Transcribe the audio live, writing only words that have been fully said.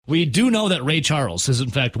We do know that Ray Charles is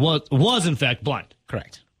was in fact blind.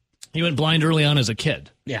 Correct. He went blind early on as a kid.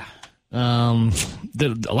 Yeah.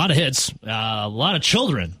 Did a lot of hits, a lot of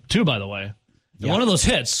children too, by the way. Yeah. One of those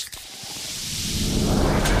hits.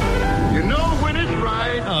 You know when it's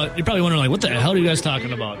right. You're probably wondering, like, what the hell are you guys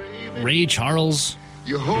talking about? Ray Charles.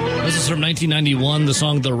 This is from 1991, the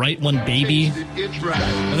song "The Right One, Baby."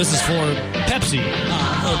 And this is for Pepsi.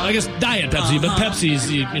 I guess Diet Pepsi, but Pepsi's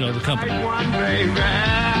the company. What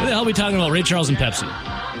the hell are we talking about? Ray Charles and Pepsi.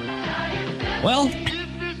 Well,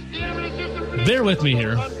 bear with me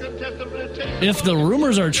here. If the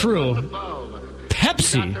rumors are true,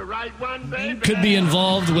 Pepsi could be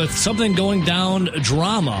involved with something going down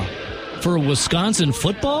drama for Wisconsin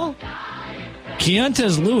football.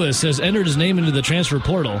 Keontez Lewis has entered his name into the transfer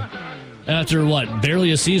portal after barely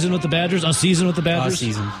a season with the Badgers? A season with the Badgers? A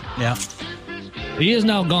season, yeah. He is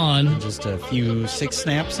now gone. Just a few 6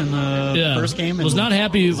 snaps in the first game. Was not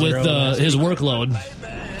happy with his workload,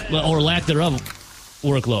 or lack thereof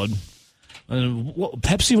workload.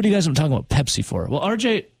 Pepsi, what are you guys talking about Pepsi for? Well,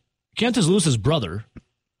 RJ, Keontez Lewis's brother,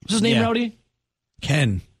 what's his name, Rowdy?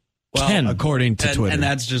 Ken. Well, Ken. According to Twitter. And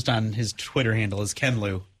that's just on his Twitter handle is Ken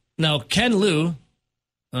Liu. Now, Ken Liu,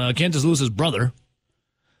 Keontez Lewis's brother,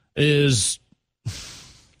 is...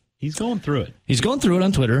 He's going through it. He's going through it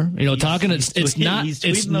on Twitter. It's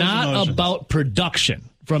not about production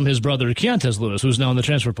from his brother, Keontez Lewis, who's now in the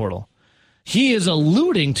transfer portal. He is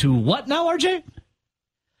alluding to what now, RJ?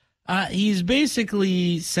 He's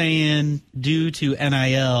basically saying due to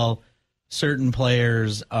NIL, certain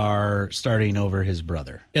players are starting over his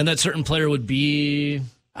brother. And that certain player would be...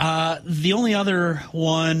 the only other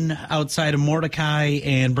one outside of Mordecai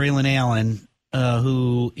and Braylon Allen,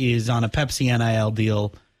 who is on a Pepsi NIL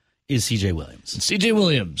deal, is C.J. Williams. C.J.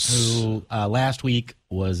 Williams. Who last week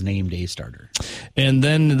was named a starter. And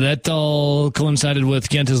then that all coincided with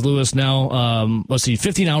Keontez Lewis now.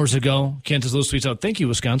 15 hours ago, Keontez Lewis tweets out, "Thank you,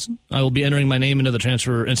 Wisconsin. I will be entering my name into the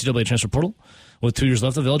NCAA transfer portal with 2 years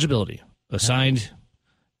left of eligibility. Assigned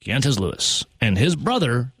Keontez Lewis." And his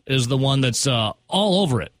brother is the one that's all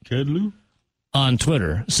over it on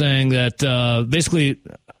Twitter, saying that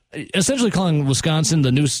essentially calling Wisconsin,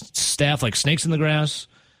 the new staff, like snakes in the grass,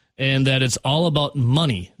 and that it's all about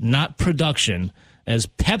money, not production, as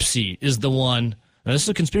Pepsi is the one. Now, this is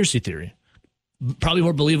a conspiracy theory, probably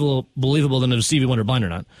more believable than if Stevie Wonder blind or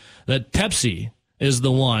not, that Pepsi is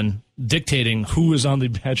the one dictating who is on the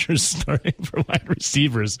Badgers starting for wide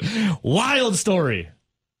receivers. Wild story.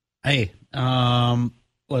 Hey,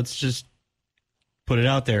 let's just put it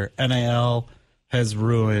out there. NIL has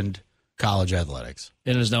ruined college athletics.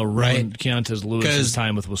 And has now ruined Keontez Lewis's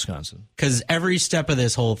time with Wisconsin. Because every step of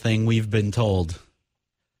this whole thing, we've been told,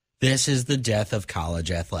 this is the death of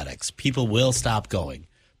college athletics. People will stop going.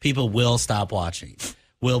 People will stop watching.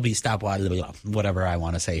 Will be stop watching, whatever I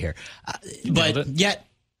want to say here. But yet,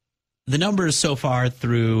 the numbers so far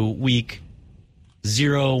through week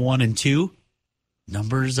 0, 1, and 2,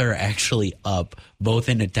 numbers are actually up, both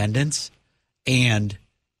in attendance and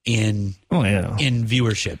in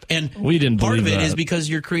viewership. And we didn't part of it that. is because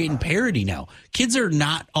you're creating parity now. Kids are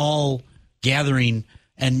not all gathering,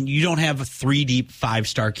 and you don't have 3 deep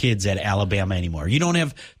 5-star kids at Alabama anymore. You don't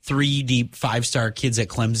have 3 deep 5-star kids at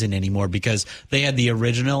Clemson anymore because they had the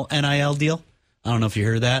original NIL deal. I don't know if you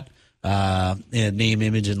heard that. Name,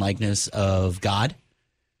 image, and likeness of God.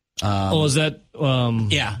 Was that?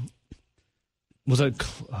 Yeah. Was that?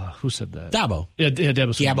 Who said that? Dabo. Yeah,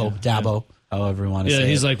 Dabo. Dabo. However you want to say it. Yeah,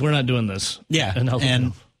 he's like, we're not doing this. Yeah,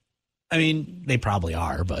 and I mean, they probably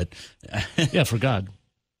are, but yeah, for God.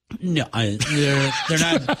 No, they're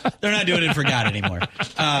not doing it for God anymore.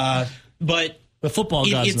 But the football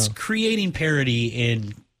gods, it's creating parity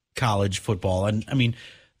in college football, and I mean,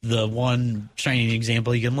 the one shining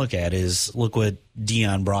example you can look at is look what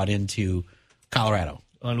Deion brought into Colorado.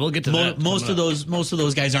 And we'll get to that. Most of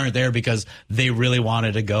those guys aren't there because they really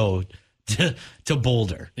wanted to go to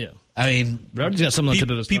Boulder. Yeah. I mean,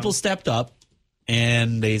 people stepped up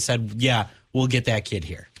and they said, yeah, we'll get that kid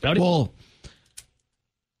here. Well,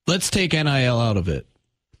 let's take NIL out of it.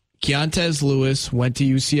 Keontez Lewis went to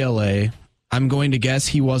UCLA. I'm going to guess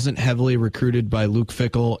he wasn't heavily recruited by Luke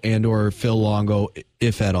Fickell and or Phil Longo,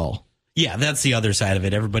 if at all. Yeah, that's the other side of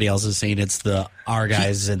it. Everybody else is saying it's our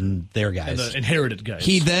guys and their guys. And the inherited guys.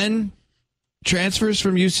 He then transfers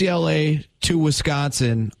from UCLA to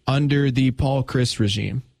Wisconsin under the Paul Chryst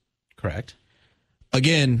regime. Correct.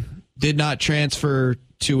 Again, did not transfer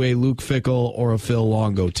to a Luke Fickell or a Phil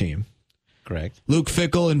Longo team. Correct. Luke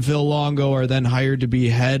Fickell and Phil Longo are then hired to be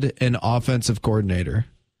head and offensive coordinator.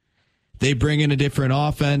 They bring in a different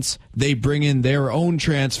offense. They bring in their own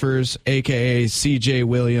transfers, a.k.a. C.J.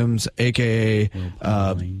 Williams, a.k.a.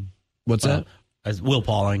 What's that? Will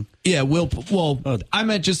Pauling. Yeah, I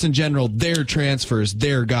meant just in general, their transfers,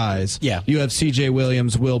 their guys. Yeah. You have C.J.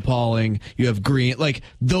 Williams, Will Pauling, you have Green. Like,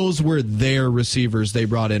 those were their receivers they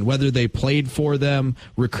brought in. Whether they played for them,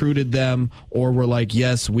 recruited them, or were like,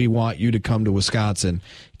 yes, we want you to come to Wisconsin.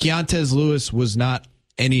 Keontez Lewis was not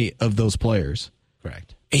any of those players.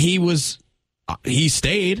 Correct. He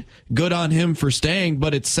stayed. Good on him for staying,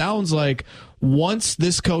 but it sounds like once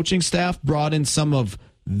this coaching staff brought in some of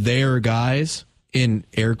their guys, in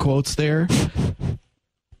air quotes there,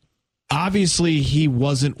 obviously he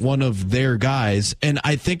wasn't one of their guys, and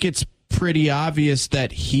I think it's pretty obvious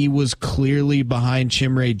that he was clearly behind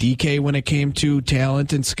Chimere Dike when it came to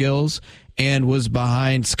talent and skills, and was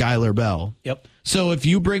behind Skylar Bell. Yep. So if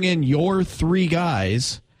you bring in your 3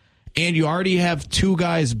 guys, and you already have 2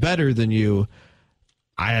 guys better than you,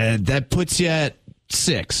 that puts you at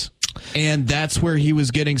 6. And that's where he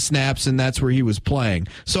was getting snaps, and that's where he was playing.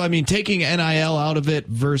 So, I mean, taking NIL out of it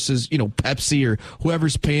versus, Pepsi or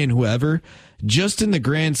whoever's paying whoever, just in the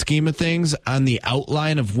grand scheme of things, on the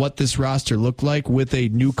outline of what this roster looked like with a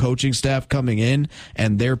new coaching staff coming in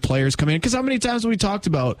and their players coming in. Because how many times have we talked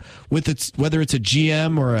about whether it's a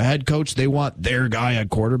GM or a head coach, they want their guy at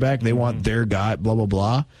quarterback, they want their guy, blah, blah,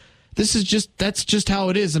 blah. That's just how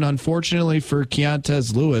it is, and unfortunately for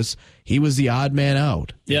Keontez Lewis, he was the odd man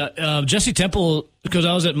out. Yeah, Jesse Temple, because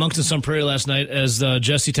I was at Moncton Sun Prairie last night, as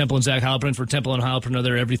Jesse Temple and Zach Halpern for Temple and Halpern are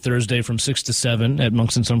there every Thursday from 6 to 7 at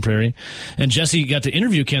Moncton Sun Prairie, and Jesse got to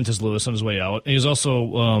interview Keontez Lewis on his way out. He's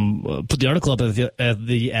also put the article up at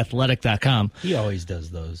theathletic.com. He always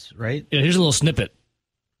does those, right? Yeah, here's a little snippet.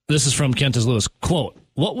 This is from Keontez Lewis. Quote,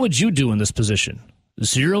 "What would you do in this position?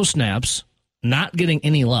 0 snaps, not getting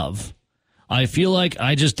any love. I feel like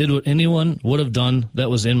I just did what anyone would have done that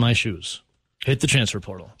was in my shoes. Hit the transfer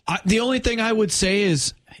portal." The only thing I would say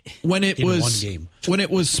is when it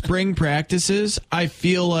was spring practices, I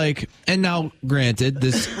feel like, and now granted,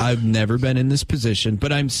 I've never been in this position,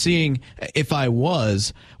 but I'm seeing, if I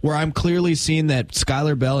was, where I'm clearly seeing that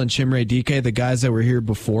Skylar Bell and Chimere Dike, the guys that were here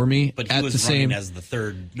before me, but he was running as the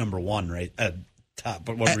third number 1, right? Top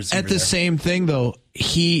receiver at the same thing though,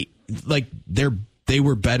 they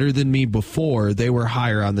were better than me before. They were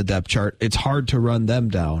higher on the depth chart. It's hard to run them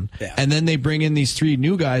down. Yeah. And then they bring in these 3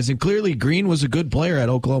 new guys, and clearly Green was a good player at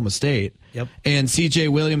Oklahoma State. Yep. And C.J.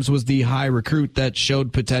 Williams was the high recruit that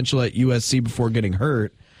showed potential at USC before getting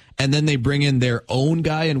hurt. And then they bring in their own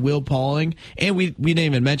guy in Will Pauling. And we didn't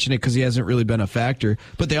even mention it because he hasn't really been a factor.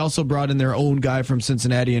 But they also brought in their own guy from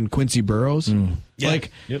Cincinnati and Quincy Burrows. Yeah.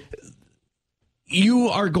 You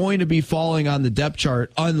are going to be falling on the depth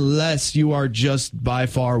chart unless you are just by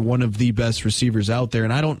far one of the best receivers out there.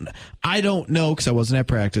 And I don't know because I wasn't at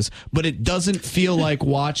practice, but it doesn't feel like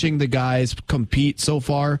watching the guys compete so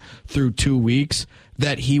far through 2 weeks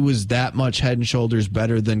that he was that much head and shoulders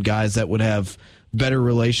better than guys that would have better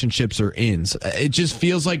relationships or ins. It just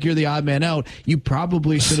feels like you're the odd man out. You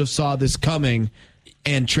probably should have saw this coming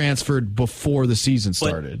and transferred before the season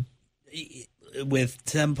started. With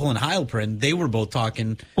Temple and Heilprin, they were both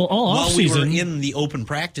talking while we were in the open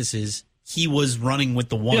practices. He was running with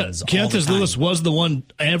the ones. Yeah, Keontez Lewis was the one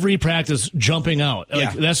every practice jumping out.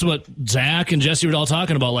 Yeah. That's what Zach and Jesse were all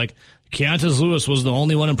talking about. Like, Keontez Lewis was the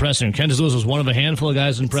only one impressing. Keontez Lewis was one of a handful of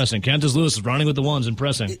guys impressing. Keontez Lewis is running with the ones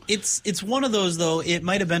impressing. It's one of those, though. It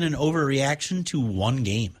might have been an overreaction to one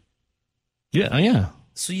game. Yeah.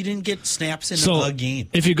 So you didn't get snaps in a game.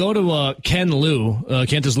 If you go to Ken Liu,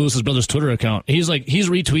 Keontez Lewis's brother's Twitter account, he's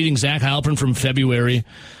retweeting Zach Halpern from February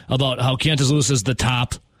about how Keontez Lewis is the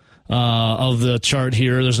top of the chart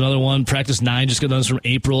here. There's another one, practice 9, just got done from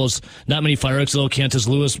April. It's not many Fireworks, though. Keontez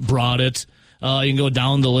Lewis brought it. You can go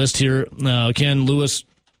down the list here. Keontez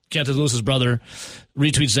Lewis's brother,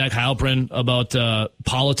 retweets Zach Halpern about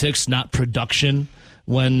politics, not production.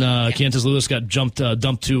 When Keontez Lewis got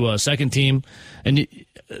dumped to second team, and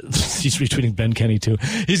he's retweeting Ben Kenny too.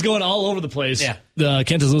 He's going all over the place. Yeah,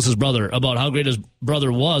 Keontez Lewis's brother about how great his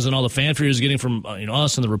brother was and all the fanfare he's getting from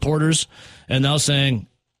us and the reporters, and now saying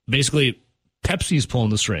basically Pepsi's pulling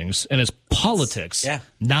the strings and it's politics,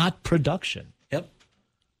 not production. Yep,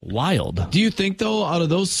 wild. Do you think though, out of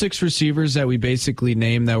those 6 receivers that we basically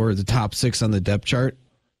named that were the top 6 on the depth chart,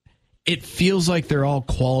 it feels like they're all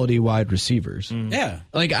quality wide receivers. Yeah.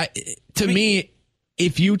 To me,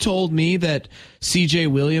 if you told me that C.J.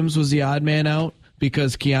 Williams was the odd man out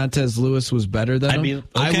because Keontez Lewis was better than him,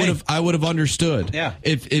 I would have understood. Yeah.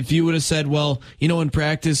 If you would have said, well, in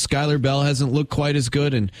practice, Skylar Bell hasn't looked quite as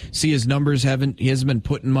good, and see his numbers he hasn't been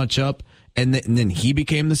putting much up, and then he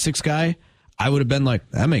became the sixth guy, I would have been like,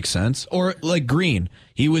 that makes sense. Or like Green,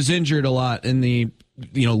 he was injured a lot in the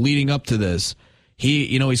leading up to this.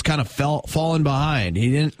 He's kind of fallen behind.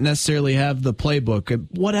 He didn't necessarily have the playbook,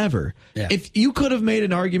 whatever. Yeah. If you could have made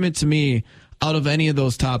an argument to me out of any of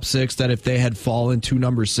those top six that if they had fallen to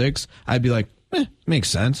number 6, I'd be like, makes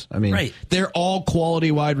sense. I mean, right. They're all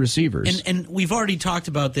quality wide receivers. And we've already talked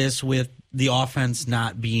about this with the offense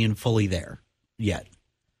not being fully there yet.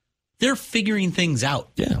 They're figuring things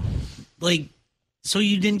out. Yeah. So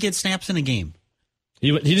you didn't get snaps in a game.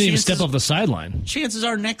 He didn't even step off the sideline. Chances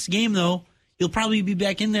are next game, though, he'll probably be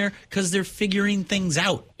back in there because they're figuring things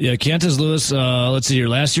out. Yeah, Keontez Lewis, let's see here.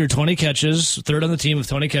 Last year, 20 catches, third on the team with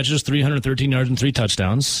 20 catches, 313 yards and 3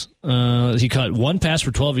 touchdowns. He caught one pass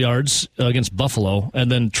for 12 yards against Buffalo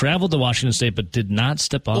and then traveled to Washington State but did not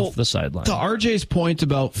step off the sideline. To RJ's point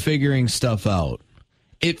about figuring stuff out,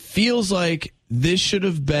 it feels like this should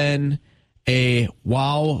have been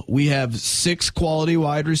we have 6 quality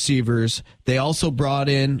wide receivers. They also brought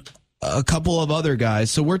in a couple of other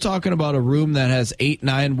guys. So we're talking about a room that has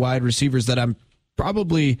 8-9 wide receivers that I'm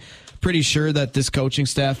probably pretty sure that this coaching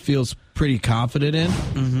staff feels pretty confident in.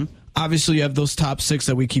 Mm-hmm. Obviously, you have those top 6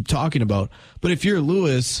 that we keep talking about. But if you're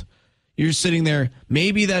Lewis, you're sitting there,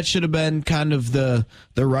 maybe that should have been kind of the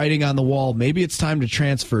writing on the wall. Maybe it's time to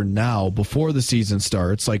transfer now before the season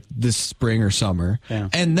starts, like this spring or summer. Yeah.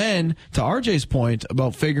 And then, to RJ's point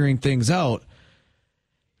about figuring things out,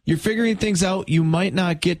 you're figuring things out. You might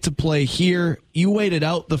not get to play here. You waited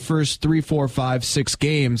out the first 3, 4, 5, 6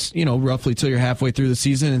 games, roughly till you're halfway through the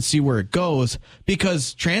season and see where it goes.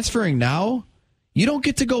 Because transferring now, you don't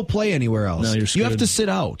get to go play anywhere else. No, you're screwed. You have to sit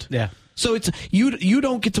out. Yeah. So it's you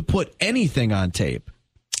don't get to put anything on tape.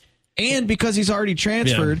 And because he's already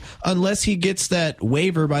transferred, unless he gets that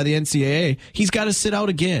waiver by the NCAA, he's got to sit out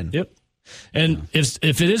again. Yep. And if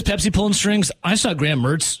it is Pepsi pulling strings, I saw Graham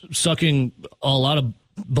Mertz sucking a lot of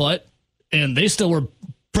butt, and they still were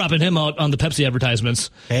propping him out on the Pepsi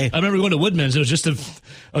advertisements. Hey. I remember going to Woodman's. It was just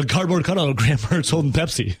a cardboard cutout of Graham Mertz holding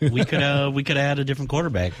Pepsi. We could have had a different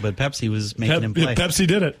quarterback, but Pepsi was making him play. Pepsi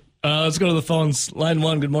did it. Let's go to the phones. Line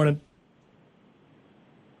 1, good morning.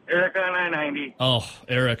 Eric on I-90. Oh,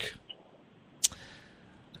 Eric.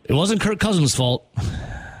 It wasn't Kirk Cousins' fault.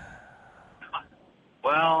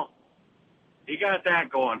 Well, you got that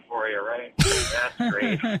going for you, right? That's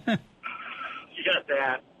great. You got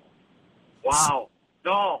that. Wow.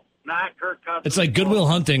 No, not Kirk Cousins. It's like Goodwill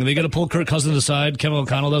Hunting. They got to pull Kirk Cousins aside. Kevin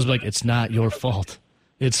O'Connell does, like, it's not your fault.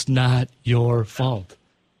 It's not your fault.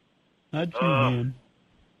 Not you, man.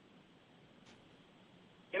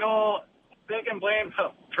 They can blame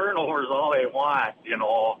the turnovers all they want,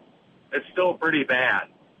 It's still pretty bad.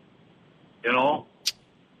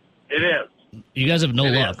 It is. You guys have no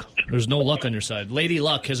luck. There's no luck on your side. Lady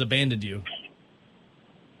Luck has abandoned you.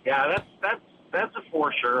 Yeah, that's a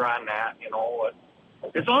for sure on that.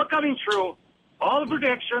 It's all coming true. All the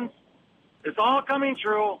predictions, it's all coming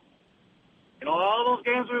true. All those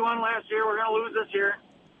games we won last year, we're going to lose this year.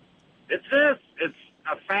 It's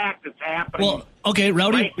a fact that's happening. Well, okay,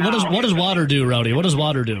 Rowdy, right what does water do, Rowdy? What does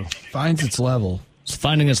water do? Finds its level. It's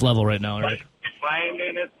finding its level right now, right?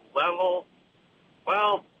 Finding its level.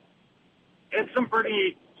 Well, it's some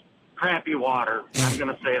pretty crappy water. I'm going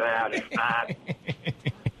to say that.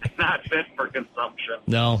 It's not fit for consumption.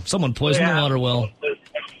 No, someone poisoned the water well.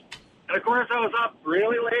 And, of course, I was up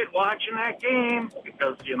really late watching that game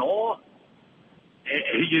because, you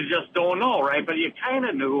just don't know, right? But you kind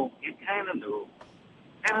of knew.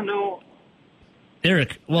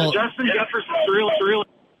 Eric, well, Justin Jefferson's really.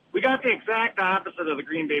 We got the exact opposite of the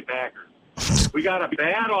Green Bay Packers. We got a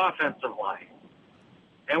bad offensive line,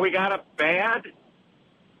 and we got a bad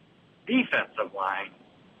defensive line,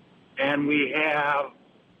 and we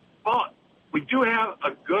do have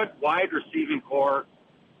a good wide receiving core,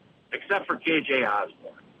 except for KJ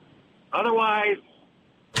Osborne. Otherwise,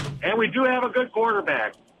 and we do have a good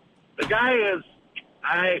quarterback. The guy is,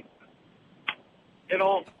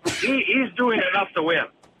 he's doing enough to win.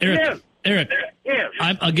 Eric,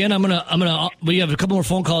 we have a couple more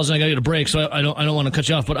phone calls and I got to get a break, so I don't want to cut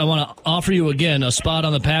you off, but I want to offer you again a spot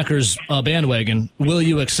on the Packers bandwagon. Will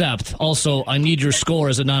you accept? Also, I need your score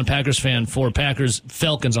as a non-Packers fan for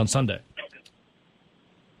Packers-Falcons on Sunday.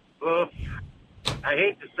 I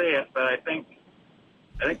hate to say it, but I think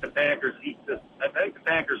the Packers eat this. I think the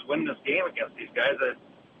Packers win this game against these guys.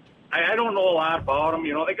 I don't know a lot about them.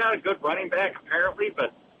 They got a good running back apparently,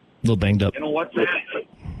 but A little banged up. What's that?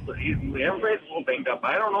 Everybody's a little banged up.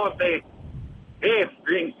 I don't know if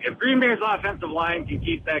Green Bay's offensive line can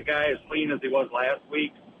keep that guy as clean as he was last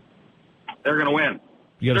week, they're going to win.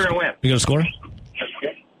 They're going to win. You got a score?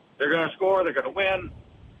 They're going to score. They're going to win.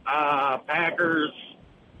 Packers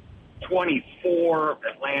 24,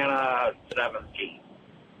 Atlanta 17.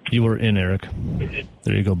 You were in, Eric.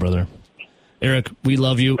 There you go, brother. Eric, we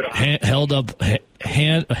love you. Head held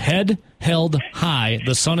high.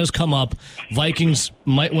 The sun has come up. Vikings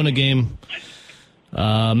might win a game.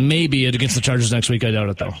 Maybe against the Chargers next week. I doubt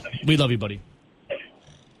it, though. We love you, buddy.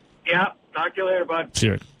 Yeah. Talk to you later, bud. See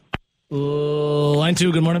you, Eric. Line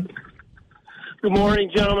 2, good morning. Good morning,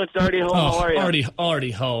 gentlemen. It's Artie Ho. How are you? Artie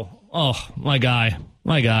Ho. Oh, my guy.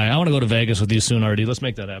 I want to go to Vegas with you soon, Artie. Let's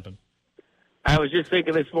make that happen. I was just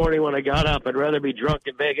thinking this morning when I got up, I'd rather be drunk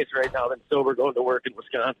in Vegas right now than sober going to work in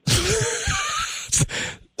Wisconsin.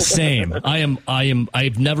 Same.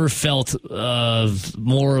 I've never felt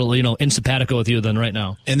more, in simpatico with you than right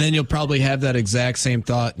now. And then you'll probably have that exact same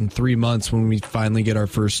thought in 3 months when we finally get our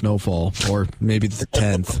first snowfall, or maybe the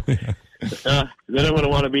 10th. Then I'm going to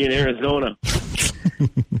want to be in Arizona.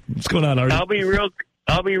 What's going on, Artie? I'll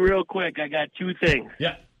be real quick. I got 2 things.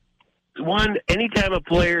 Yeah. One, anytime a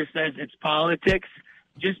player says it's politics,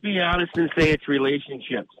 just be honest and say it's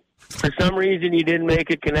relationships. For some reason, you didn't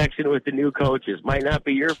make a connection with the new coaches. Might not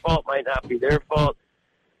be your fault, might not be their fault.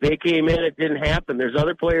 They came in, it didn't happen. There's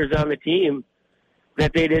other players on the team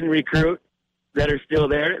that they didn't recruit that are still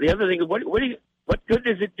there. The other thing is, what good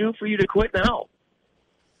does it do for you to quit now?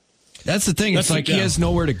 That's the thing. It's like he has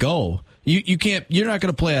nowhere to go. You can't. You're not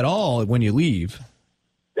going to play at all when you leave.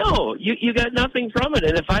 No, you got nothing from it.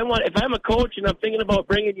 And if I'm a coach and I'm thinking about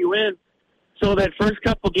bringing you in, so that first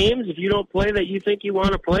couple games, if you don't play that you think you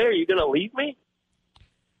want to play, are you going to leave me?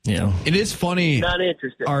 Yeah. It is funny, Not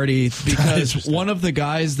interested. Artie, because one of the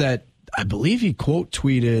guys that I believe he quote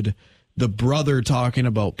tweeted the brother talking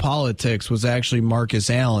about politics was actually Marcus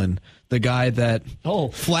Allen, the guy that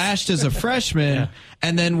flashed as a freshman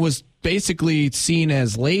and then was basically seen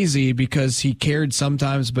as lazy because he cared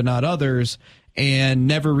sometimes but not others, and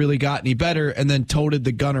never really got any better, and then toted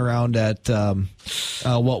the gun around at,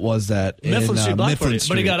 what was that? Mifflin Street, Mifflin Street.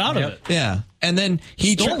 But he got out of it. Yeah. And then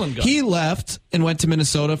he left and went to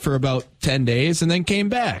Minnesota for about 10 days and then came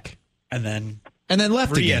back. And then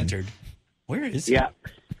left re-entered. again. Where is he? Yeah.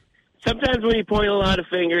 Sometimes when you point a lot of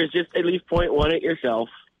fingers, just at least point one at yourself.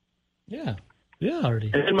 Yeah. Yeah, Artie.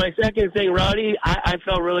 And then my second thing, Rowdy, I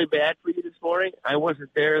felt really bad for you this morning. I wasn't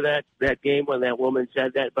there that game when that woman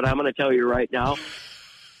said that, but I'm going to tell you right now.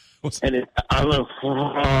 I'm going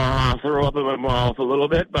to throw up in my mouth a little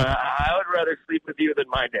bit, but I would rather sleep with you than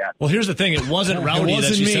my dad. Well, here's the thing. It wasn't Rowdy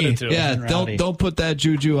that she said it to. Yeah, don't put that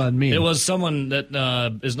juju on me. It was someone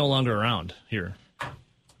that is no longer around here.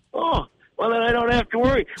 Oh, well, then I don't have to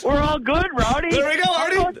worry. We're all good, Rowdy. There we go,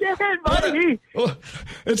 Artie. Buddy.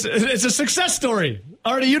 It's a success story.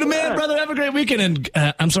 Artie, you the man, brother. Have a great weekend.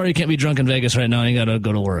 And I'm sorry you can't be drunk in Vegas right now. You got to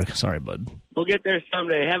go to work. Sorry, bud. We'll get there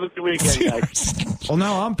someday. Have a good weekend, guys. Well,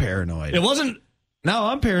 now I'm paranoid. It wasn't. Now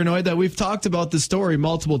I'm paranoid that we've talked about this story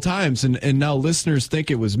multiple times, and now listeners think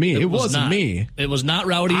it was me. It wasn't me. It was not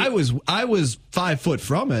Rowdy. I was 5 foot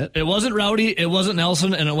from it. It wasn't Rowdy. It wasn't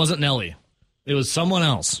Nelson, and it wasn't Nelly. It was someone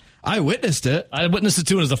else. I witnessed it. I witnessed it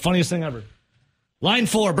too. It was the funniest thing ever. Line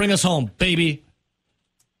 4, bring us home, baby.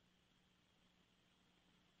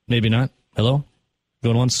 Maybe not. Hello?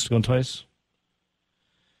 Going once, going twice.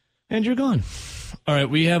 And you're gone. All right,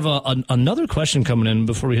 we have another question coming in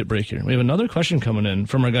before we hit break here. We have another question coming in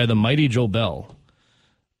from our guy, the mighty Joe Bell.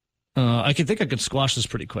 I think I could squash this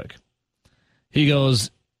pretty quick. He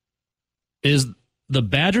goes, is the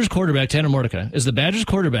Badgers quarterback, Tanner Mordecai,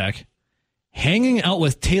 hanging out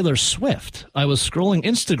with Taylor Swift? I was scrolling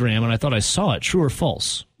Instagram and I thought I saw it. True or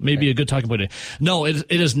false? Maybe a good talking point today. No,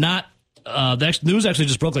 it is not. The news actually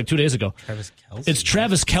just broke like 2 days ago. Travis Kelce. It's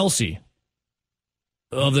Travis Kelce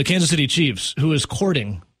of the Kansas City Chiefs who is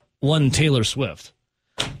courting one Taylor Swift.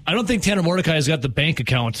 I don't think Tanner Mordecai has got the bank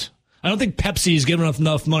account. I don't think Pepsi's given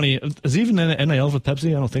enough money. Is he even an NIL with Pepsi?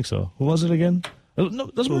 I don't think so. Who was it again?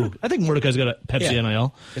 No, I think Mordecai's got a Pepsi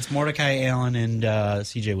NIL. It's Mordecai Allen and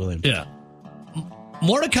CJ Williams. Yeah.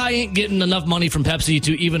 Mordecai ain't getting enough money from Pepsi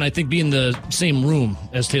to even, I think, be in the same room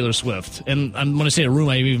as Taylor Swift. And when I say a room,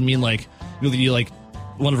 I even mean like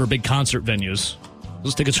one of her big concert venues.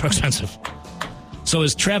 Those tickets are expensive. So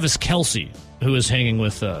is Travis Kelce, who is hanging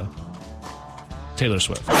with Taylor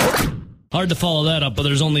Swift. Hard to follow that up, but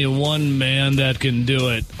there's only one man that can do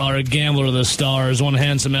it. Our gambler of the stars, one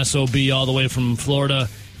handsome SOB all the way from Florida,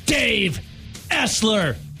 Dave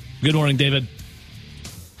Essler. Good morning, David.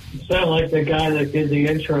 You sound like the guy that did the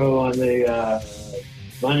intro on the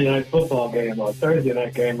Monday Night Football game or Thursday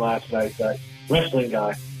night game last night, that wrestling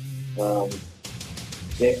guy.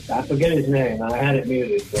 I forget his name. I had it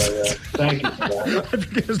muted, but thank you for that. I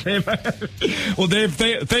forget his name. Well, Dave,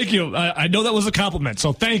 thank you. I know that was a compliment,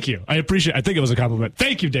 so thank you. I appreciate it. I think it was a compliment.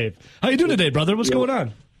 Thank you, Dave. How you doing today, brother? What's going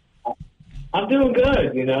on? I'm doing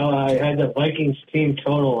good. You know, I had the Vikings team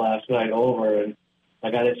total last night over, and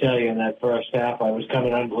I got to tell you, in that first half, I was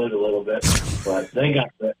coming unglued a little bit, but they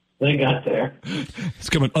got there. It's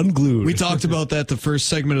coming unglued. We talked about that the first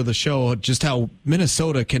segment of the show, just how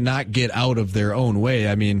Minnesota cannot get out of their own way.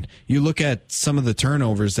 I mean, you look at some of the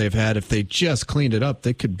turnovers they've had. If they just cleaned it up,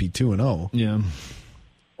 they could be 2-0. Yeah.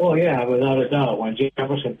 Well, yeah, without a doubt. When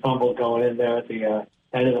Jefferson fumbled going in there at the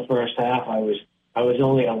end of the first half, I was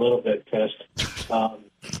only a little bit pissed.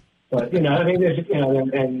 But, you know, I mean, there's, you know,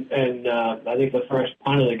 and I think the first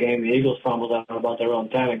punt of the game, the Eagles fumbled out about their own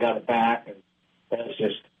 10 and got it back. And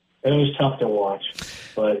it was tough to watch.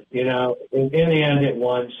 But, you know, in the end, it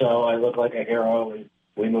won, so I look like a hero, and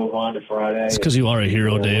we move on to Friday. It's because you are a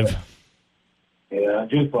hero, Dave. Yeah,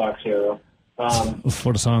 jukebox hero.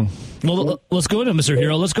 For the song. Well, let's go into Mr.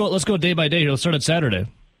 Hero. Let's go day by day here. Let's start at Saturday.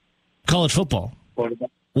 College football.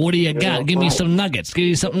 What do you got? Give me some nuggets. Give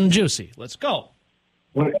me something juicy. Let's go.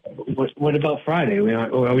 What about Friday?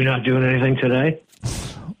 Are we not doing anything today?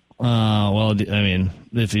 Well, I mean,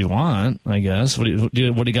 if you want, I guess. What do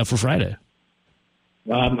you got for Friday?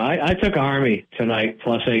 I took Army tonight,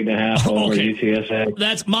 plus 8.5 over UTSA.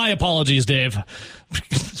 That's my apologies, Dave.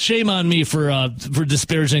 Shame on me for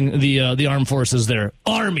disparaging the armed forces there.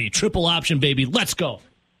 Army, triple option, baby. Let's go.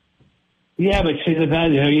 Yeah, but see,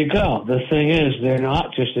 there you go. The thing is, they're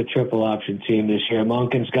not just a triple option team this year.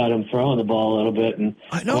 Monken's got them throwing the ball a little bit, and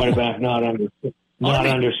quarterback not under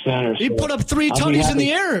center. He put up 3 tutties in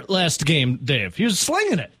the air last game, Dave. He was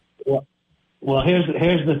slinging it. Well, here's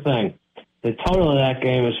the thing. The total of that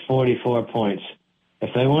game is 44 points.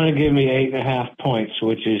 If they want to give me 8.5 points,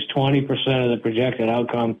 which is 20% of the projected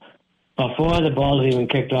outcome, before the ball's even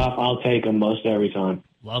kicked off, I'll take them most every time.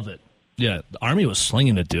 Love it. Yeah, the Army was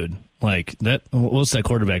slinging it, dude. Like that. What's that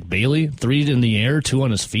quarterback? Bailey, 3 in the air, 2 on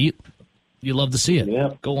his feet. You love to see it.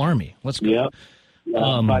 Yep. Go Army. Let's go. Yep.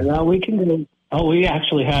 But now we can do. Oh, we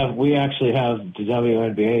actually have the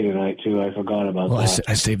WNBA tonight too. I forgot about that.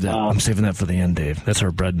 I saved that. I'm saving that for the end, Dave. That's our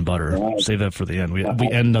bread and butter. Right. Save that for the end. We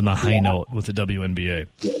end on the high note with the WNBA.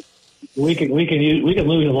 Yeah. We can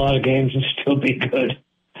lose a lot of games and still be good.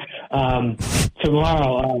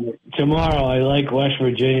 Tomorrow I like West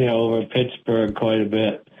Virginia over Pittsburgh quite a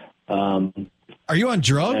bit. Are you on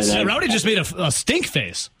drugs? Rowdy just made a stink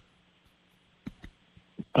face.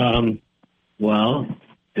 Well,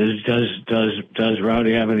 does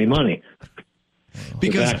Rowdy have any money?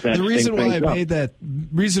 Because the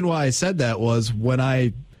reason why I said that was when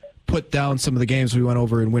I put down some of the games we went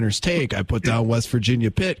over in Winner's Take, I put down West Virginia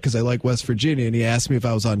Pitt because I like West Virginia, and he asked me if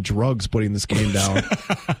I was on drugs putting this game down.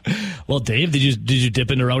 Well, Dave, did you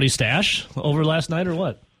dip into Rowdy's stash over last night or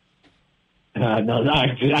what? No,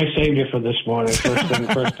 I saved it for this morning. First thing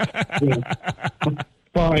first.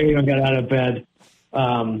 Before I even got out of bed.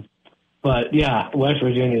 But yeah, West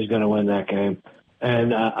Virginia is going to win that game.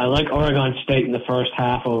 And I like Oregon State in the first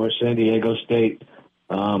half over San Diego State.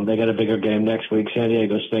 They got a bigger game next week. San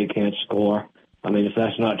Diego State can't score. I mean, if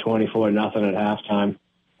that's not 24-0 at halftime,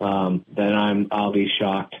 then I'll be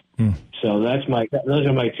shocked. So those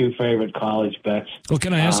are my 2 favorite college bets. Well,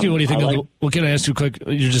 can I ask you what do you think? Can I ask you quick?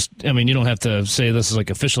 You don't have to say this is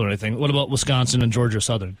like official or anything. What about Wisconsin and Georgia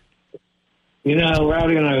Southern? You know,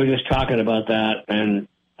 Rowdy and I were just talking about that, and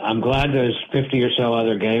I'm glad there's 50 or so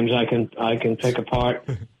other games I can pick apart.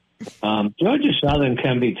 Georgia Southern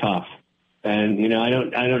can be tough, and you know I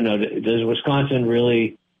don't know. Does Wisconsin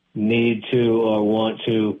really need to or want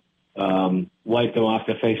to wipe them off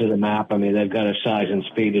the face of the map? I mean, they've got a size and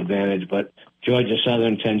speed advantage, but Georgia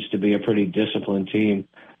Southern tends to be a pretty disciplined team.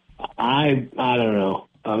 I don't know.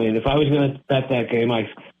 I mean, if I was going to bet that game, I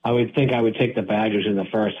would think I would take the Badgers in the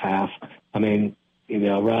first half. I mean, you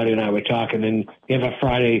know, Rowdy and I were talking, and you have a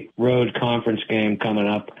Friday road conference game coming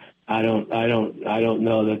up. I don't know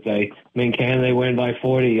that they. I mean, can they win by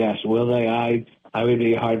 40? Yes. Will they? I would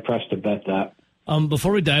be hard pressed to bet that.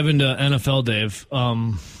 Before we dive into NFL, Dave,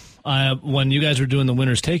 when you guys were doing the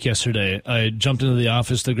Winner's Take yesterday, I jumped into the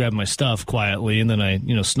office to grab my stuff quietly, and then I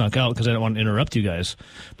snuck out because I didn't want to interrupt you guys.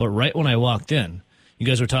 But right when I walked in, you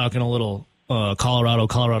guys were talking a little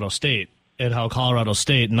Colorado State. And how Colorado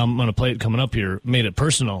State, and I'm going to play it coming up here, made it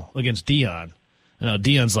personal against Deion. And now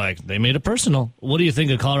Deion's like, they made it personal. What do you think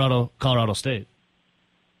of Colorado State?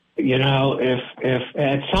 You know, if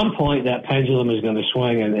at some point that pendulum is going to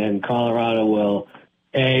swing and Colorado will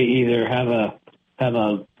either have a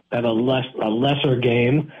lesser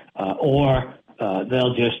game or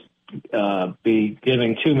they'll just be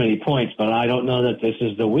giving too many points, but I don't know that this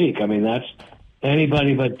is the week. I mean, that's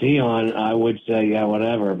anybody but Dion. I would say, yeah,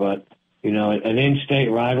 whatever. But you know, an in-state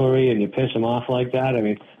rivalry, and you piss them off like that. I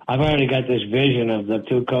mean, I've already got this vision of the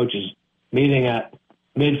two coaches meeting at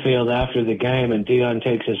midfield after the game, and Dion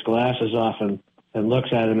takes his glasses off and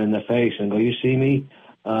looks at him in the face and go, "You see me?"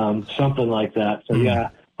 Something like that. So yeah,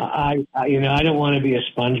 I don't want to be a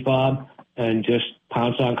SpongeBob and just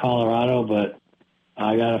pounce on Colorado, but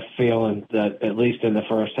I got a feeling that at least in the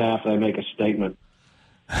first half they make a statement.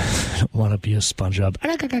 I don't want to be a SpongeBob.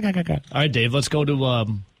 All right, Dave, let's go to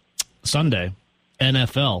Sunday,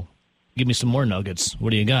 NFL. Give me some more nuggets.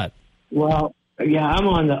 What do you got? Well, yeah, I'm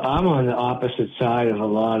on the opposite side of a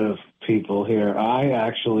lot of people here. I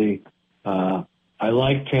actually I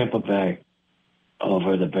like Tampa Bay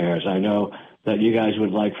over the Bears. I know that you guys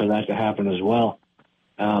would like for that to happen as well.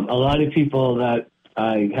 A lot of people that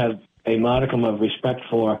I have a modicum of respect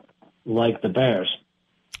for like the Bears.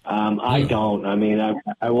 I don't. I mean,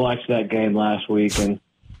 I watched that game last week,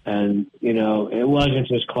 and you know, it wasn't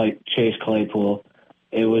just Chase Claypool.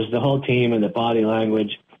 It was the whole team and the body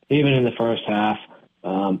language. Even in the first half,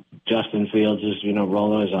 Justin Fields is, you know,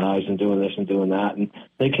 rolling his eyes and doing this and doing that, and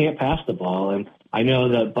they can't pass the ball. And I know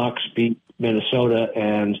the Bucks beat Minnesota,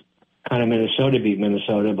 and kind of Minnesota beat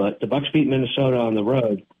Minnesota, but the Bucks beat Minnesota on the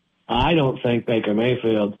road. I don't think Baker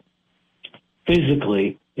Mayfield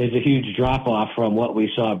physically is a huge drop-off from what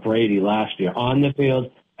we saw Brady last year. On the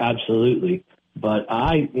field, absolutely. But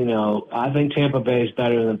I think Tampa Bay is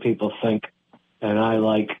better than people think, and I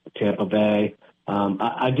like Tampa Bay.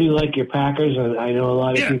 I do like your Packers, and I know a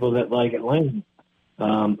lot of people that like Atlanta.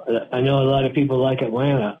 I know a lot of people like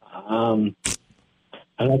Atlanta.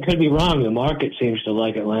 And I could be wrong. The market seems to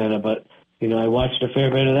like Atlanta, but, you know, I watched a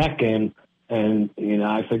fair bit of that game, and, you know,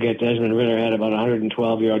 I forget Desmond Ridder had about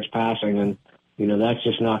 112 yards passing, and, you know, that's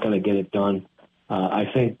just not going to get it done. I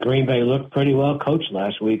think Green Bay looked pretty well coached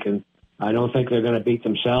last week, and I don't think they're going to beat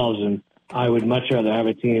themselves, and I would much rather have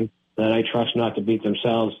a team that I trust not to beat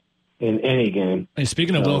themselves in any game. Hey,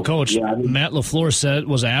 speaking of well coached, Matt LaFleur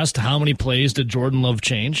was asked how many plays did Jordan Love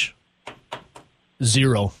change?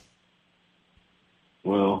 0.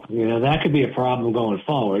 Well, you know, that could be a problem going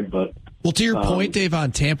forward, but... Well, to your point, Dave,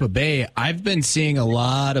 on Tampa Bay, I've been seeing a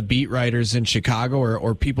lot of beat writers in Chicago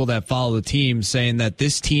or people that follow the team saying that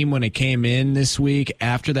this team, when it came in this week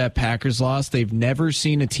after that Packers loss, they've never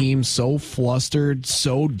seen a team so flustered,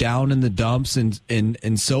 so down in the dumps,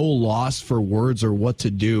 and so lost for words or what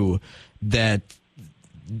to do that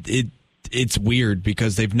it's weird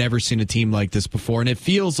because they've never seen a team like this before. And it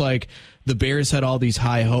feels like the Bears had all these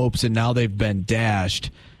high hopes, and now they've been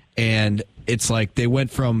dashed. And it's like they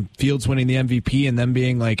went from Fields winning the MVP and them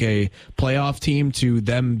being like a playoff team to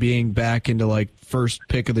them being back into like first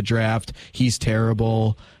pick of the draft. He's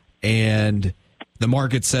terrible. And the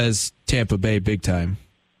market says Tampa Bay big time.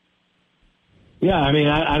 Yeah, I mean,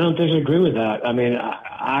 I don't disagree with that. I mean,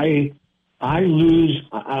 I lose,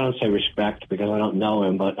 I don't say respect because I don't know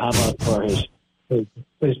him, but how about for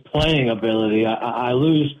his playing ability? I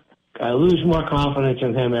lose more confidence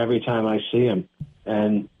in him every time I see him.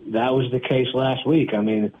 And that was the case last week. I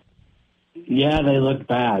mean, yeah, they looked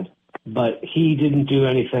bad, but he didn't do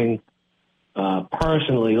anything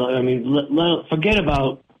personally. I mean, forget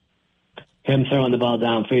about him throwing the ball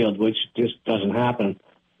downfield, which just doesn't happen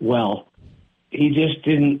well. He just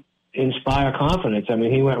didn't inspire confidence. I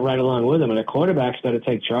mean, he went right along with him, and a quarterback's got to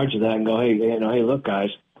take charge of that and go, hey, look,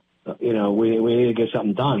 guys, we need to get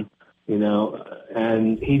something done,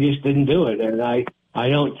 and he just didn't do it. And I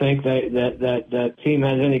don't think that team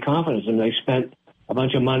has any confidence in him. They spent a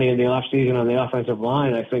bunch of money in the offseason on the offensive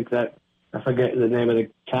line. I think that, I forget the name of the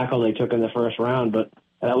tackle they took in the first round, but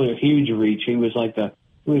that was a huge reach. He was rated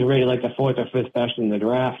like the fourth or fifth best in the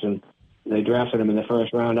draft, and they drafted him in the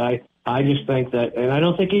first round. I just think that, and I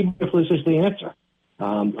don't think Eberflus is the answer.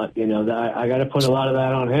 I got to put a lot of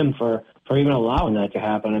that on him for even allowing that to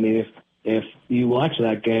happen. I mean, if you watch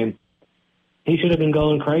that game, he should have been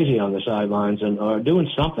going crazy on the sidelines or doing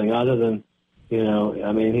something other than,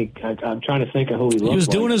 I'm trying to think of who he looked like. He was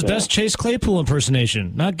doing his best Chase Claypool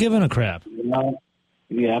impersonation, not giving a crap.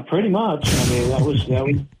 Yeah, pretty much. I mean, that was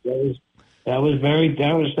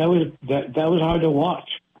hard to watch.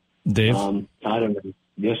 Dave? I don't know.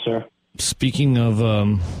 Yes, sir. Speaking of,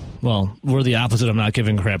 we're the opposite of not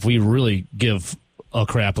giving crap. We really give a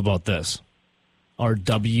crap about this. Our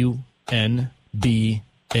WNBA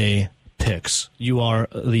picks. You are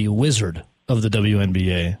the wizard of the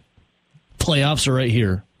WNBA. Playoffs are right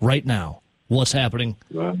here, right now. What's happening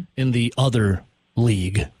in the other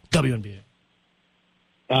league, WNBA?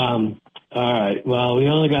 All right. Well, we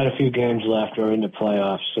only got a few games left. We're in the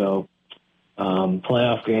playoffs, so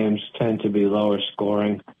playoff games tend to be lower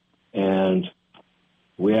scoring. And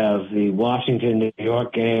we have the Washington-New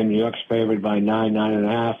York game. New York's favored by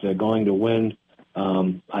 9.5. They're going to win.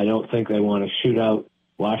 I don't think they want to shoot out.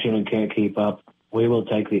 Washington can't keep up. We will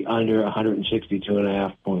take the under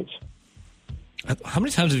 162.5 points. How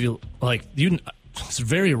many times have you it's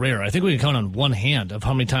very rare. I think we can count on one hand of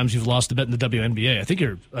how many times you've lost a bet in the WNBA. I think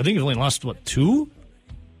you've only lost, 2?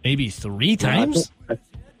 Maybe 3 times?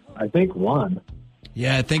 I think one.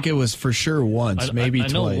 Yeah, I think it was for sure once, maybe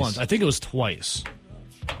twice. I know once. I think it was twice.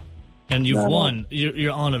 And you've won.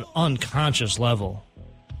 You're on an unconscious level.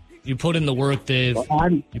 You put in the work, Dave. Well,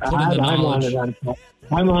 I'm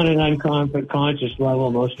on an unconscious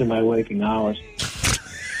level most of my waking hours.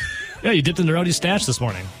 Yeah, you dipped in the rowdy stash this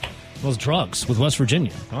morning. Those drugs with West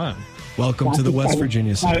Virginia. Come on. Welcome to the West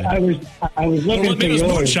Virginia side. I was looking for yours.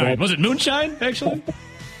 Moonshine. Was it moonshine, actually?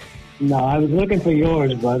 No, I was looking for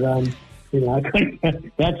yours, but I couldn't.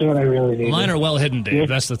 That's what I really need. Mine are well hidden, Dave.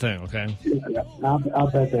 That's the thing, okay? I'll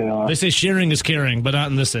bet they are. They say sharing is caring, but not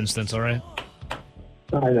in this instance, all right?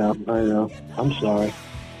 I know. I'm sorry.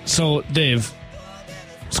 So, Dave,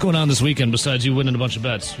 what's going on this weekend besides you winning a bunch of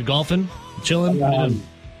bets? You golfing? You chilling?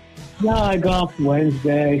 No, I golfed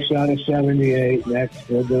Wednesday, shot a 78. Next,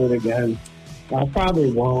 we'll do it again. I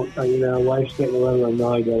probably won't. Wife's getting a little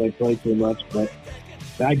annoyed that I play too much, but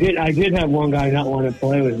I did have one guy not want to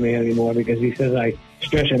play with me anymore because he says I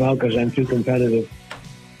stress him out because I'm too competitive.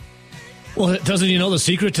 Well, doesn't he know the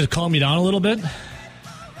secret to calm you down a little bit?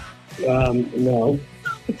 No,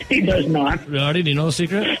 he does not. Artie, do you know the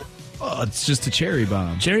secret? Oh, it's just a cherry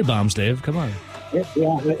bomb. Cherry bombs, Dave. Come on.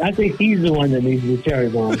 Yeah, I think he's the one that needs the cherry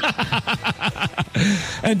bomb.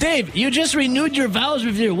 And Dave, you just renewed your vows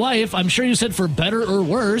with your wife. I'm sure you said for better or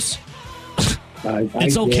worse.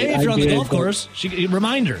 It's okay if you're on the golf course.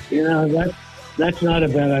 Remind her. That's not a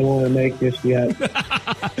bet I want to make just yet.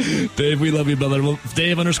 Dave, we love you, brother. Well,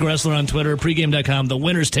 Dave_Wrestler on Twitter, pregame.com. The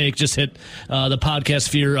winner's take just hit the podcast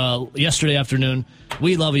sphere yesterday afternoon.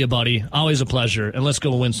 We love you, buddy. Always a pleasure. And let's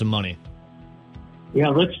go win some money. Yeah,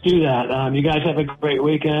 let's do that. You guys have a great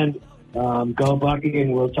weekend. Go Bucky,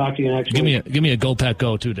 and we'll talk to you next week. Give me a Go Pack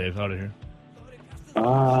Go, too, Dave, out of here.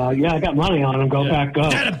 Yeah, I got money on him. Go Pack Go.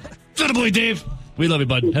 Good boy, Dave. We love you,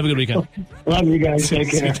 bud. Have a good weekend. Love you guys.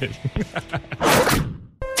 Take care.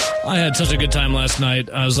 I had such a good time last night.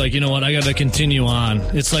 I was like, you know what? I got to continue on.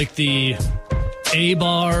 It's like the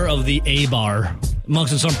A-bar of the A-bar.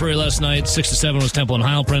 Monks and Sun Prairie last night. 6 to 7 was Temple and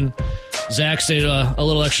Heilprin. Zach stayed a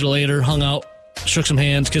little extra later, hung out, shook some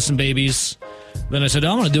hands, kissed some babies. Then I said,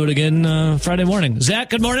 I'm going to do it again Friday morning. Zach,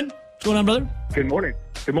 good morning. What's going on, brother? Good morning.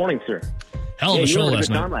 Good morning, sir. Hell of a show last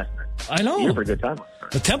night. I know. You had a good time.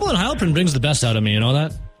 The Temple and Heilprin brings the best out of me. You know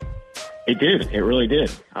that? It did. It really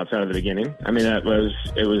did. Outside of the beginning. I mean, it was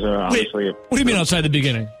obviously. What do you mean outside the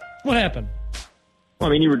beginning? What happened? Well,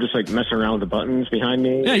 I mean, you were just like messing around with the buttons behind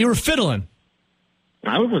me. Yeah, you were fiddling.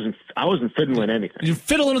 I wasn't fiddling anything. You're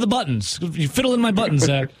fiddling with the buttons. You fiddling my buttons,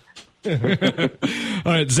 Zach. All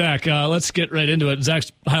right, Zach, let's get right into it.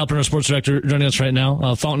 Zach's Heilprin, our sports director, joining us right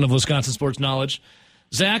now, fountain of Wisconsin sports knowledge.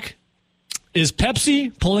 Zach, is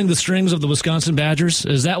Pepsi pulling the strings of the Wisconsin Badgers?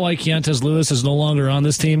 Is that why Keontae Lewis is no longer on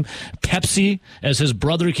this team? Pepsi, as his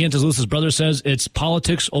brother, Keontae Lewis's brother, says, it's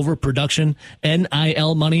politics over production,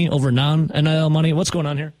 NIL money over non-NIL money. What's going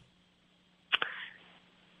on here?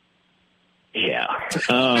 Yeah.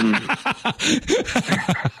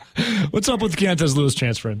 What's up with Keontae Lewis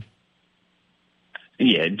transferring?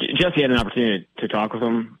 Yeah, Jesse had an opportunity to talk with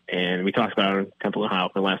him, and we talked about it on Temple and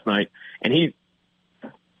Heilprin last night, and he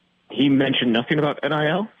mentioned nothing about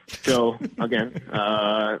NIL. So, again,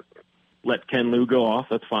 let Ken Lou go off.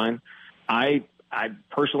 That's fine. I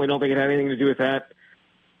personally don't think it had anything to do with that.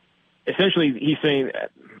 Essentially, he's saying,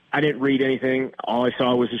 I didn't read anything. All I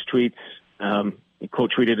saw was his tweets. He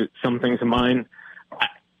quote tweeted some things of mine.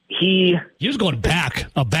 He was going back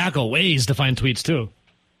a ways to find tweets, too.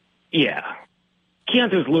 Yeah.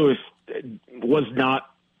 Keontae Lewis was not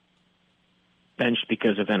benched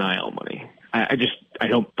because of NIL money. I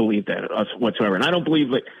don't believe that whatsoever. And I don't believe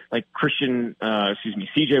like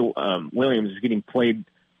CJ Williams is getting played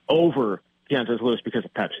over Keontae Lewis because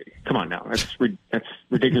of Pepsi. Come on now. That's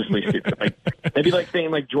ridiculously stupid. That'd be like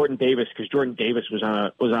saying like Jordan Davis, because Jordan Davis was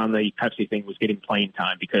on the Pepsi thing, was getting playing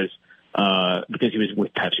time because he was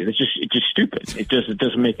with Pepsi. It's just stupid. It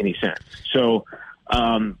doesn't make any sense. So,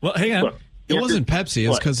 well, hang on. Look, it wasn't Pepsi. It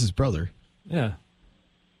was because his brother. Yeah.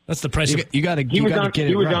 That's the price. You got to get it right.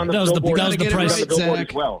 That was the price.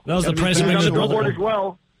 That was the price. He was on the billboard as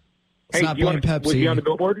well. It's not playing Pepsi. Was he on the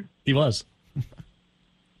billboard? He was.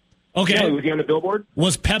 Okay. Nelly, was he on the billboard?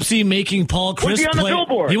 Was Pepsi making Paul Chryst Was he on the play?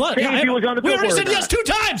 billboard? He was. Say if he was on the we already billboard said or yes not.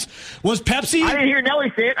 2 times. Was Pepsi? I didn't hear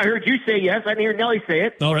Nelly say it. I heard you say yes. I didn't hear Nelly say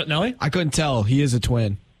it. All right, Nelly? I couldn't tell. He is a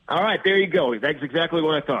twin. All right, there you go. That's exactly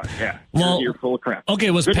what I thought. Yeah. Well, you're full of crap. Okay,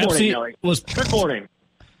 was Good Pepsi morning, Nelly. Good morning.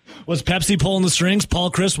 Was Pepsi pulling the strings?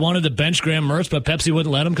 Paul Chryst wanted to bench Graham Mertz, but Pepsi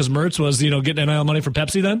wouldn't let him because Mertz was, getting NIL money for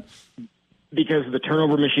Pepsi then? Because the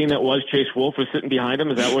turnover machine that was Chase Wolf was sitting behind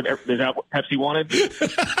him. Is that what Pepsi wanted?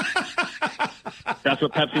 That's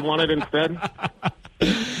what Pepsi wanted instead?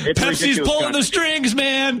 It's Pepsi's ridiculous pulling the strings,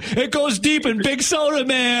 man. It goes deep in big soda,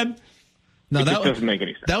 man. No, It just doesn't make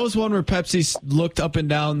any sense. That was one where Pepsi looked up and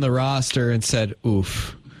down the roster and said,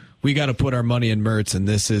 oof, we got to put our money in Mertz, and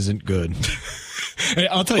this isn't good. Hey,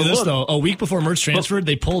 I'll tell you this, though. A week before Mertz transferred,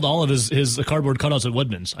 they pulled all of his cardboard cutouts at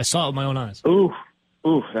Woodman's. I saw it with my own eyes. Ooh,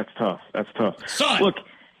 that's tough. That's tough. Saw it.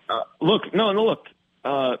 Look.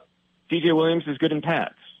 DJ Williams is good in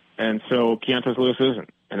pads, and so Keontae Lewis isn't,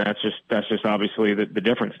 and that's just obviously the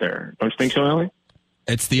difference there. Don't you think so, Ellie?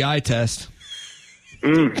 It's the eye test.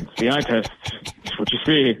 It's the eye test. It's what you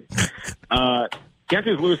see.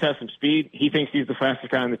 Keontae Lewis has some speed. He thinks he's the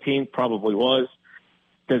fastest guy on the team. Probably was.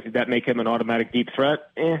 Does that make him an automatic deep threat?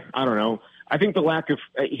 I don't know. I think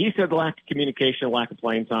he said the lack of communication, lack of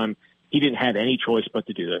playing time, he didn't have any choice but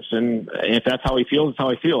to do this. And if that's how he feels, it's how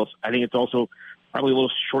he feels. I think it's also probably a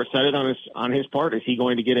little short-sighted on his part. Is he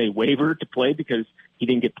going to get a waiver to play because he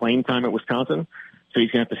didn't get playing time at Wisconsin? So he's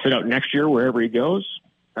going to have to sit out next year wherever he goes,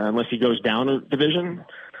 unless he goes down a division.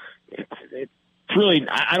 It's really,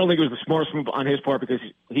 I don't think it was the smartest move on his part because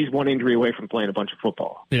he's one injury away from playing a bunch of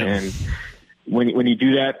football. Yeah. And when you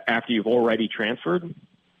do that after you've already transferred,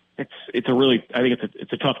 it's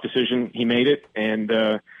a tough decision. He made it,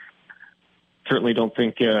 and certainly don't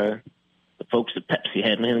think the folks at Pepsi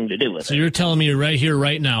had anything to do with it. So you're telling me right here,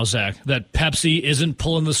 right now, Zach, that Pepsi isn't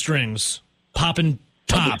pulling the strings, popping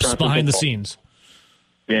tops behind the scenes.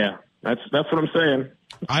 Yeah, that's what I'm saying.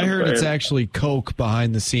 I heard it's actually Coke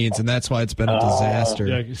behind the scenes, and that's why it's been a disaster.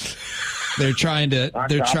 Yeah. They're trying to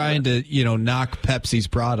knock Pepsi's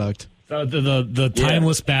product. The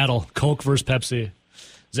timeless battle, Coke versus Pepsi.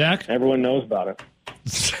 Zach? Everyone knows about it.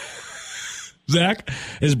 Zach,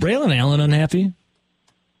 is Braylon Allen unhappy?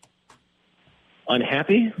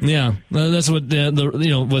 Unhappy? Yeah, that's what with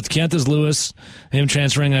Keontae Lewis, him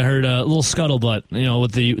transferring. I heard a little scuttlebutt.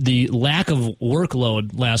 With the lack of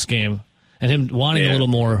workload last game and him wanting a little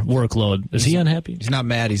more workload. Is he unhappy? He's not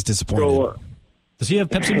mad. He's disappointed. So, does he have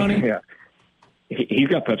Pepsi money? Yeah, he's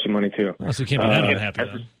got Pepsi money too. Oh, so he can't be that unhappy.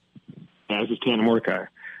 Then. This is Tanner Mordecai.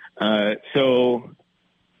 So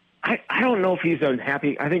I don't know if he's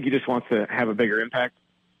unhappy. I think he just wants to have a bigger impact.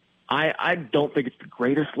 I don't think it's the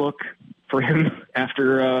greatest look for him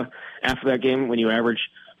after that game when you average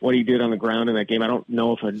what he did on the ground in that game. I don't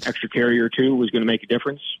know if an extra carry or two was going to make a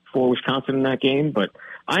difference for Wisconsin in that game, but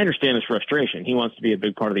I understand his frustration. He wants to be a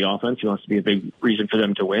big part of the offense. He wants to be a big reason for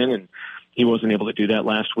them to win, and he wasn't able to do that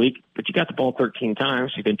last week. But you got the ball 13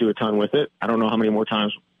 times. You didn't do a ton with it. I don't know how many more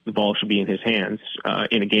times the ball should be in his hands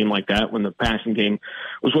in a game like that when the passing game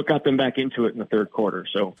was what got them back into it in the third quarter.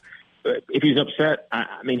 So if he's upset,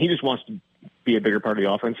 I mean, he just wants to be a bigger part of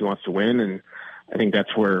the offense. He wants to win, and I think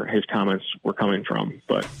that's where his comments were coming from.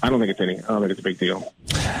 But I don't think it's a big deal.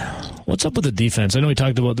 What's up with the defense? I know we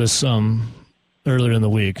talked about this earlier in the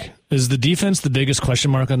week. Is the defense the biggest question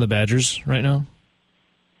mark on the Badgers right now?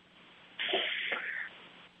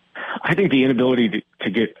 I think the inability to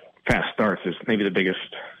get fast starts is maybe the biggest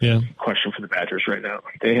question for the Badgers right now.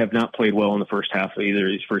 They have not played well in the first half of either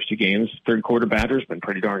of these first two games. Third quarter Badgers been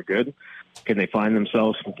pretty darn good. Can they find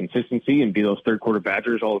themselves some consistency and be those third quarter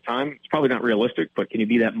Badgers all the time? It's probably not realistic, but can you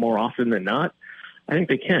be that more often than not? I think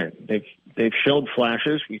they can. They've showed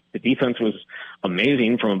flashes. The defense was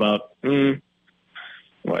amazing from about 4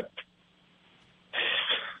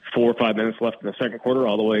 or 5 minutes left in the second quarter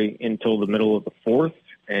all the way until the middle of the fourth,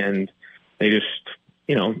 and they just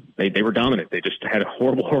they were dominant. They just had a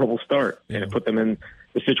horrible start, and it put them in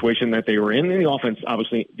the situation that they were in. And the offense,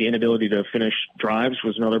 obviously, the inability to finish drives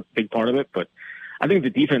was another big part of it. But I think the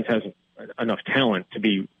defense has enough talent to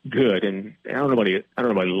be good. And I don't know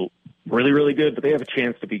about really, really good, but they have a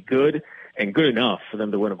chance to be good and good enough for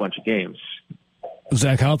them to win a bunch of games.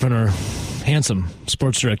 Zach Halpern, our handsome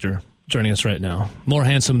sports director, joining us right now. More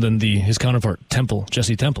handsome than his counterpart,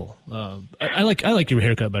 Jesse Temple. I like your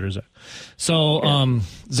haircut better, Zach. So,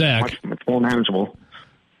 Zach, much more manageable.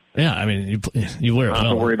 Yeah, I mean, you wear it well.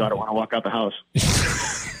 Don't worry about it when I walk out the house.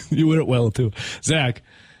 You wear it well too, Zach.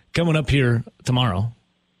 Coming up here tomorrow,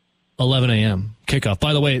 11 a.m. kickoff.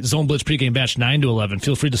 By the way, Zone Blitz pregame batch 9 to 11.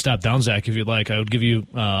 Feel free to stop down, Zach, if you'd like. I would give you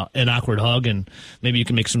an awkward hug, and maybe you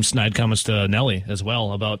can make some snide comments to Nelly as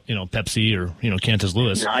well about Pepsi or Cantus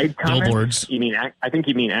Lewis. Snide comments? Billboards. You mean? I think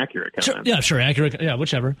you mean accurate comments. Sure, accurate. Yeah,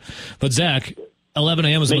 whichever. But Zach, 11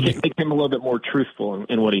 a.m. is make him a little bit more truthful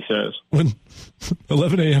in what he says. When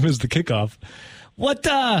 11 a.m. is the kickoff. What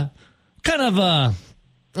kind of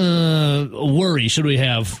worry should we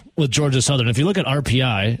have with Georgia Southern? If you look at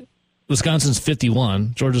RPI, Wisconsin's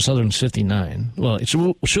 51, Georgia Southern's 59. Well,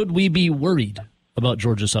 should we be worried about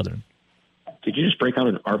Georgia Southern? Did you just break out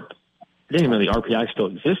an ARP? I didn't even know the RPI still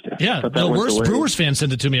existed. Yeah, the worst Brewers fan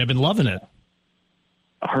sent it to me. I've been loving it.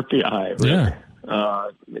 RPI, really? Yeah.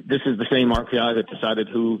 This is the same RPI that decided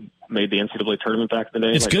who made the NCAA tournament back in the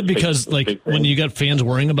day. It's good because, when you got fans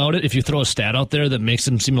worrying about it, if you throw a stat out there that makes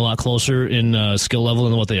them seem a lot closer in skill level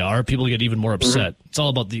than what they are, people get even more upset. Mm-hmm. It's all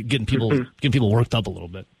about getting people worked up a little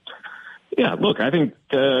bit. Yeah, look, I think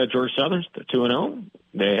Georgia Southern's 2-0.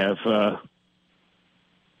 They have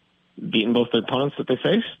beaten both their opponents that they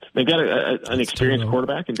faced. They've got an experienced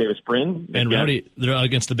quarterback in Davis Brin. And Rowdy, they're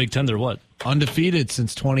against the Big Ten. They're what? Undefeated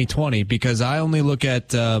since 2020, because I only look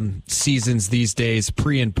at seasons these days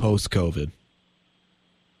pre and post COVID.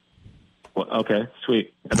 Well, okay,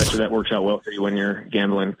 sweet. I bet you that works out well for you when you're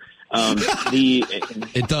gambling.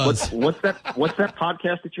 It does. What's that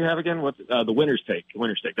podcast that you have again? What's the Winner's Take?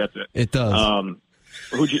 Winner's Take. That's it. It does.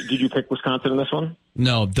 Did you pick Wisconsin in this one?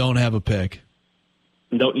 No, don't have a pick.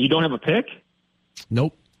 No, you don't have a pick?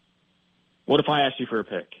 Nope. What if I asked you for a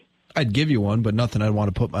pick? I'd give you one, but nothing I'd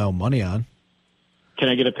want to put my own money on. Can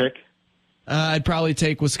I get a pick? I'd probably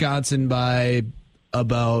take Wisconsin by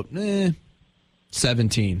about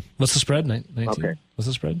 17. What's the spread? 19? Okay. What's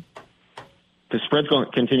the spread? The spread's going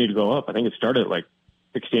to continue to go up. I think it started at like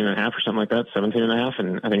 16.5 or something like that, 17.5,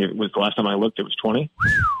 and I think it was the last time I looked, it was 20.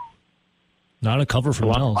 Not a cover for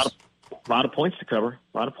Wells. A lot of points to cover.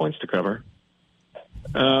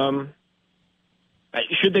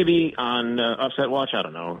 Should they be on upset watch? I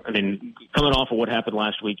don't know. I mean, coming off of what happened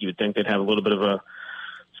last week, you would think they'd have a little bit of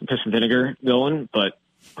some piss and vinegar going, but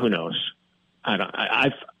who knows?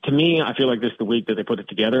 To me, I feel like this is the week that they put it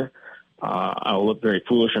together. I'll look very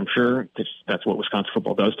foolish, I'm sure. That's what Wisconsin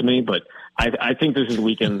football does to me. But I think this is the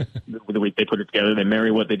weekend, the week they put it together. They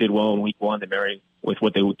marry what they did well in week one. They marry with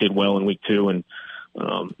what they did well in week two, and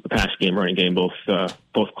the pass game, running game, both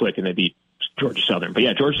click, and they beat Georgia Southern. But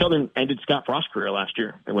yeah, Georgia Southern ended Scott Frost's career last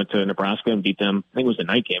year. They went to Nebraska and beat them. I think it was the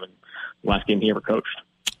night game, and the last game he ever coached.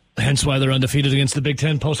 Hence why they're undefeated against the Big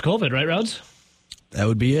Ten post-COVID, right, Rods? That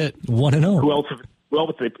would be it. 1-0. Who else?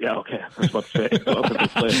 Yeah, okay. I was about to say. Who else have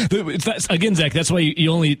they played? Again, Zach, that's why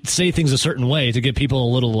you only say things a certain way to get people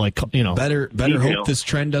a little Better hope this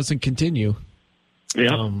trend doesn't continue.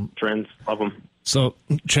 Yeah, trends. Love them. So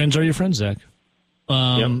trends are your friends, Zach.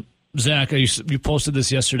 Yep. Zach, you posted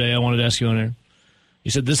this yesterday. I wanted to ask you on there.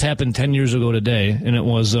 You said this happened 10 years ago today, and it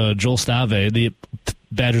was Joel Stave, the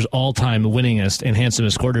Badgers' all-time winningest and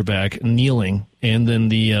handsomest quarterback, kneeling, and then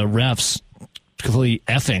the refs completely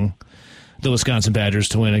effing the Wisconsin Badgers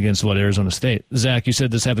to win against Arizona State. Zach, you said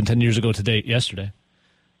this happened 10 years ago today, yesterday.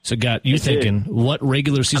 So it got you thinking, what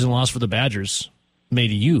regular season loss for the Badgers made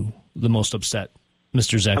you the most upset,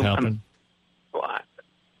 Mr. Zach Halpin?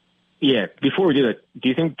 Yeah, before we do that, do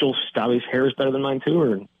you think Joel Stave's hair is better than mine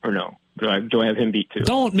too, or no? Do I have him beat too?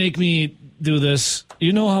 Don't make me do this.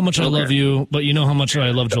 You know how much I love you, but you know how much I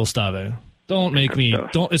love Joel Stave. Don't make me.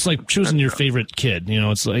 Don't. It's like choosing your favorite kid.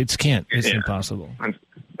 It's impossible.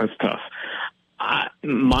 That's tough.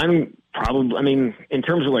 Mine probably. I mean, in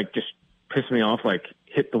terms of like just piss me off, like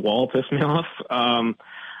hit the wall, piss me off.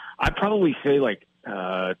 I'd probably say like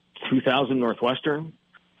 2000 Northwestern.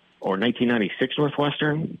 Or 1996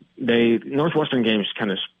 Northwestern. Northwestern games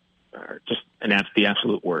kind of are just the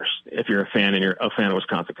absolute worst if you're a fan and you're a fan of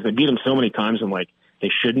Wisconsin, because they beat them so many times and like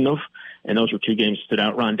they shouldn't have. And those were two games that stood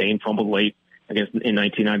out. Ron Dane fumbled late against in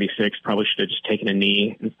 1996. Probably should have just taken a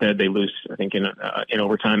knee. Instead, they lose, I think, in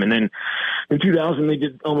overtime. And then in 2000, they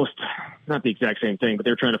did almost not the exact same thing, but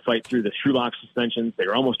they were trying to fight through the shoebox suspensions. They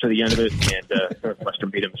were almost to the end of it, and Northwestern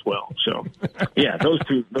beat them as well. So, yeah, those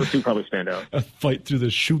two probably stand out. A fight through the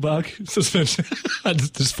shoebox suspension. That's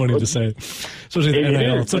just funny to say. Especially the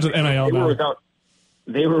NIL. Such an NIL now.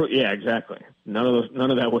 They were, yeah, exactly. None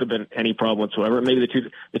of that would have been any problem whatsoever. Maybe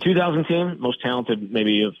the 2000 team, most talented,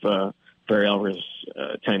 maybe of Barry Alvarez's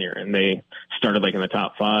tenure, and they started like in the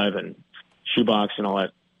top 5 and shoebox and all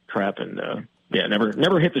that crap, and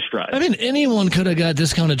never hit the stride. I mean, anyone could have got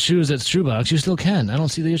discounted shoes at shoebox. You still can. I don't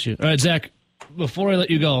see the issue. All right, Zach, before I let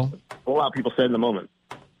you go, a lot of people said in the moment.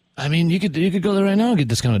 I mean, you could go there right now and get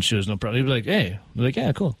discounted shoes, no problem. You'd be like, hey, be like,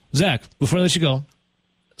 yeah, cool. Zach, before I let you go,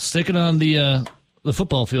 sticking on the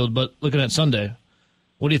football field, but looking at Sunday,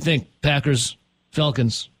 what do you think? Packers,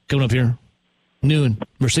 Falcons coming up here, noon,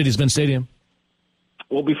 Mercedes-Benz Stadium.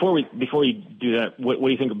 Well, before you do that, what do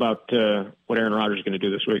you think about what Aaron Rodgers is going to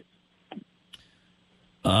do this week?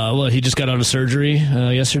 Well, he just got out of surgery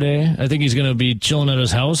yesterday. I think he's going to be chilling at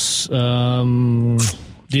his house. Do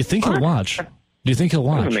you think he'll watch? That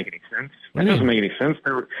doesn't make any sense. Doesn't make any sense.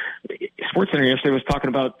 SportsCenter yesterday was talking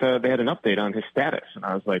about they had an update on his status, and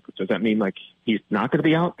I was like, does that mean like he's not going to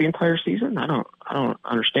be out the entire season? I don't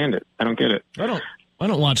understand it. I don't get it. I don't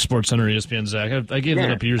watch SportsCenter or ESPN, Zach. I gave that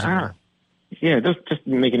up years ago. Yeah, it just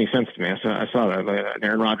didn't make any sense to me. I saw that an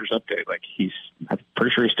Aaron Rodgers update. Like I'm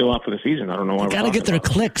pretty sure he's still out for the season. I don't know why. Got to get their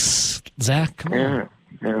clicks, Zach. Come on.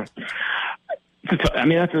 Yeah. I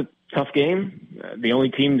mean, that's a tough game.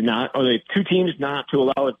 The two teams not to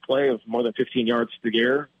allow a play of more than 15 yards to the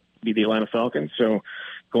air be the Atlanta Falcons. So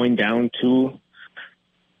going down to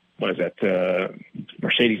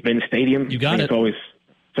Mercedes-Benz Stadium. You got it. It's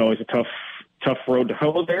always a tough road to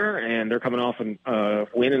hoe there, and they're coming off a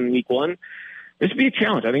win in week 1. This would be a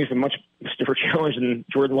challenge. I think it's a much stiffer challenge than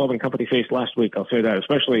Jordan Love and company faced last week. I'll say that,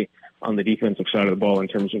 especially on the defensive side of the ball in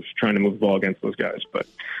terms of trying to move the ball against those guys. But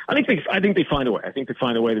I think they find a way. I think they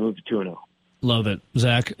find a way to move to 2-0. Love it,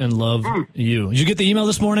 Zach, and love you. Did you get the email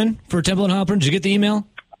this morning for Temple and Hopper? Did you get the email?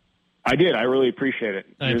 I did. I really appreciate it.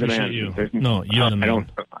 I appreciate you. No, you're the man.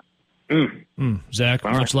 Zach,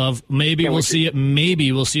 all much right. love. Maybe we'll see it.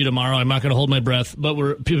 Maybe we'll see you tomorrow. I'm not going to hold my breath,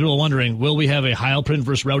 but people are wondering, will we have a Heilprin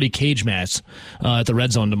versus Rowdy cage match at the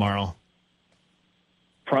Red Zone tomorrow?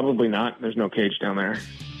 Probably not. There's no cage down there.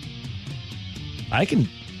 I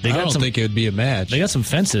don't think it would be a match. They got some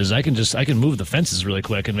fences. I can move the fences really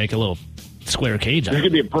quick and make a little square cage out Is it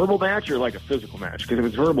of going it. to be a verbal match or like a physical match? Because if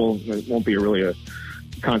it's verbal, it won't be really a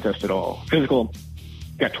contest at all. Physical,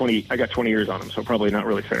 I got 20 years on him, so probably not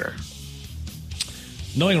really fair.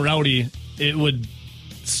 Knowing Rowdy, it would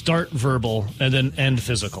start verbal and then end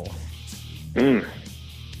physical.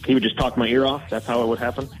 He would just talk my ear off. That's how it would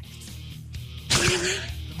happen.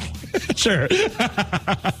 Sure.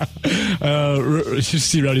 You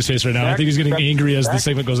see Rowdy's face right now. I think he's getting angry as the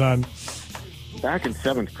segment goes on. Back in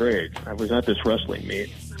 7th grade, I was at this wrestling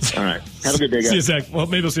meet. All right. Have a good day, guys. See you, Zach. Well,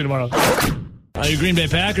 maybe we'll see you tomorrow. Your Green Bay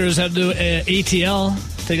Packers have to do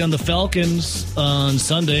ATL, take on the Falcons on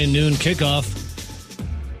Sunday, noon kickoff.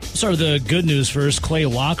 Start with the good news first. Quay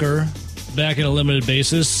Walker back in a limited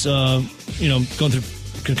basis, going through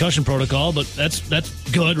concussion protocol, but that's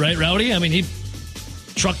good, right, Rowdy? I mean, he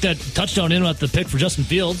trucked that touchdown in at the pick for Justin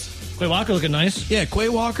Fields. Quay Walker looking nice. Yeah, Quay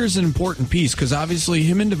Walker's an important piece because obviously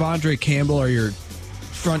him and Devondre Campbell are your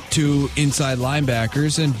front two inside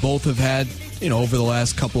linebackers, and both have had, over the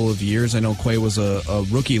last couple of years. I know Quay was a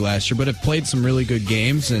rookie last year, but have played some really good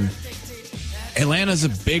games, and Atlanta's a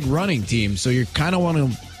big running team, so you're kind of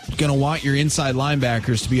going to want your inside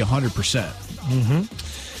linebackers to be 100%.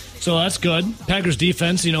 So that's good. Packers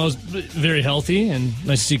defense, is very healthy, and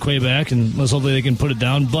nice to see Quay back, and let's hopefully they can put it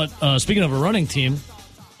down. But speaking of a running team,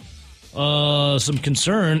 some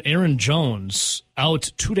concern, Aaron Jones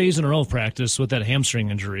out 2 days in a row of practice with that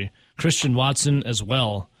hamstring injury. Christian Watson as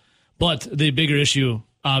well. But the bigger issue,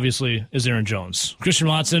 obviously, is Aaron Jones. Christian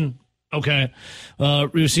Watson, okay.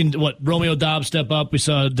 We've seen, Romeo Doubs step up. We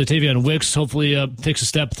saw Datavian Wicks hopefully takes a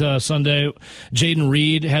step to Sunday. Jaden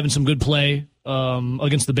Reed having some good play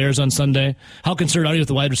against the Bears on Sunday. How concerned are you with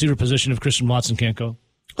the wide receiver position if Christian Watson can't go?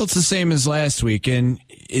 Well, it's the same as last week, and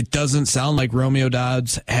it doesn't sound like Romeo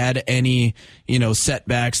Doubs had any,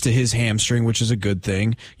 setbacks to his hamstring, which is a good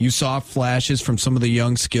thing. You saw flashes from some of the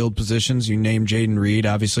young skilled positions. You named Jaden Reed.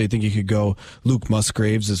 Obviously, I think you could go Luke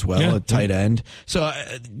Musgraves as well at tight end. So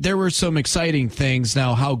there were some exciting things.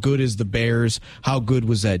 Now, how good is the Bears? How good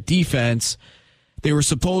was that defense? They were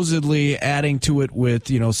supposedly adding to it with,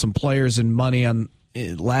 some players and money on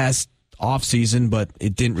last offseason, but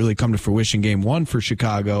it didn't really come to fruition game 1 for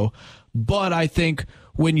Chicago. But I think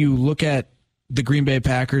when you look at the Green Bay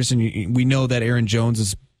Packers, and we know that Aaron Jones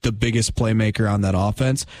is the biggest playmaker on that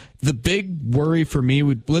offense, the big worry for me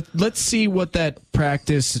would let's see what that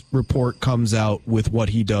practice report comes out with what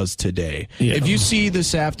he does today. Yeah. If you see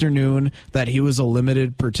this afternoon that he was a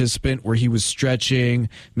limited participant where he was stretching,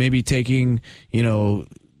 maybe taking,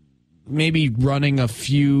 maybe running a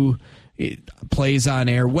few plays on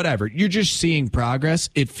air, whatever. You're just seeing progress.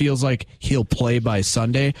 It feels like he'll play by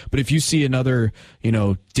Sunday. But if you see another,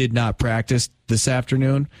 did not practice this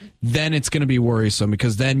afternoon, then it's going to be worrisome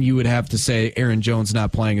because then you would have to say Aaron Jones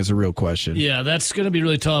not playing is a real question. Yeah, that's going to be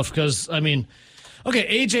really tough because, Okay,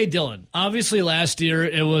 A.J. Dillon. Obviously, last year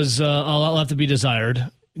it was a lot left to be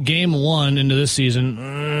desired. Game 1 into this season,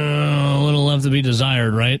 a little left to be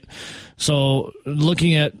desired, right? So,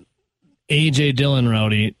 looking at A.J. Dillon,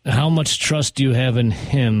 Rowdy, how much trust do you have in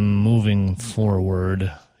him moving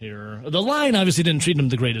forward here? The line obviously didn't treat him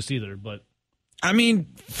the greatest either, but... I mean,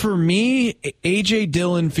 for me, A.J.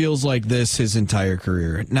 Dillon feels like this his entire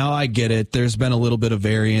career. Now, I get it. There's been a little bit of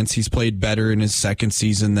variance. He's played better in his second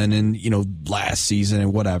season than in, last season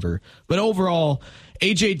and whatever. But overall,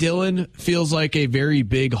 A.J. Dillon feels like a very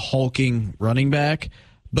big, hulking running back.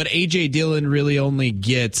 But A.J. Dillon really only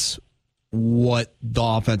gets what the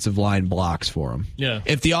offensive line blocks for him. Yeah.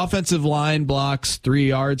 If the offensive line blocks 3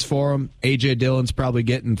 yards for him, A.J. Dillon's probably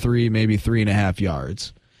getting 3, maybe 3.5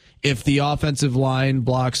 yards. If the offensive line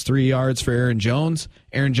blocks 3 yards for Aaron Jones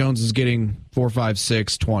is getting 4, 5,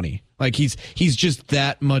 6, 20. Like he's just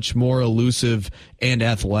that much more elusive and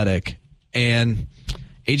athletic. And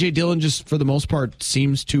A.J. Dillon just, for the most part,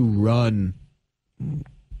 seems to run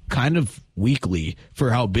kind of weakly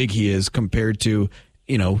for how big he is compared to,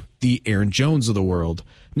 the Aaron Jones of the world.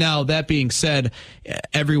 Now, that being said,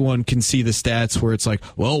 everyone can see the stats where it's like,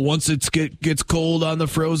 well, once it gets cold on the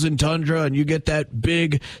frozen tundra and you get that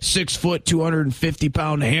big 6 foot,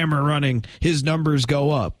 250-pound hammer running, his numbers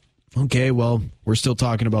go up. Okay, well, we're still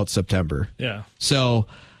talking about September. Yeah. So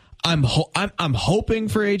I'm hoping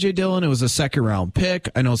for A.J. Dillon. It was a second-round pick.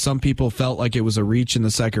 I know some people felt like it was a reach in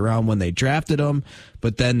the second round when they drafted him,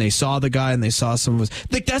 but then they saw the guy and they saw some of his...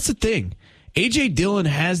 Like, that's the thing. A.J. Dillon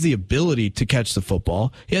has the ability to catch the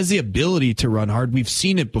football. He has the ability to run hard. We've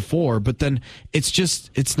seen it before, but then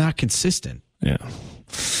it's not consistent. Yeah.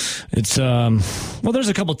 It's there's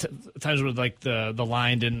a couple times where like the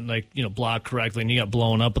line didn't block correctly and you got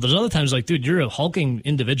blown up, but there's other times like, dude, you're a hulking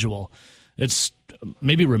individual. It's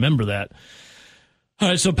maybe remember that. All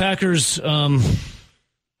right, so Packers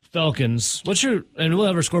Falcons. And we'll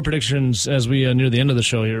have our score predictions as we near the end of the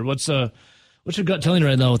show here. What's your gut telling you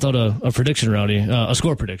right now without a prediction, Rowdy? A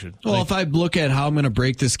score prediction? Well, if I look at how I'm going to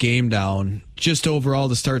break this game down, just overall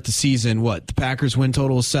to start the season, the Packers win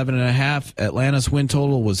total was 7.5. Atlanta's win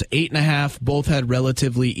total was 8.5. Both had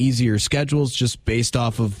relatively easier schedules just based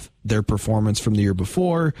off of their performance from the year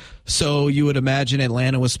before. So you would imagine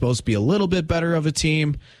Atlanta was supposed to be a little bit better of a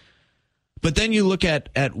team. But then you look at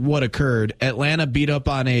what occurred. Atlanta beat up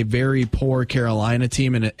on a very poor Carolina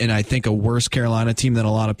team, and I think a worse Carolina team than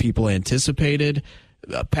a lot of people anticipated.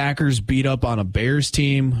 Packers beat up on a Bears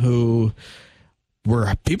team who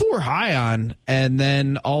people were high on, and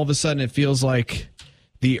then all of a sudden it feels like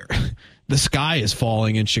the sky is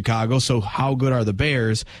falling in Chicago. So how good are the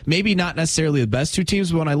Bears? Maybe not necessarily the best two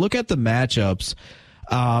teams, but when I look at the matchups,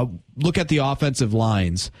 look at the offensive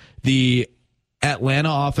lines. The Atlanta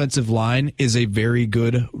offensive line is a very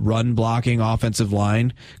good run blocking offensive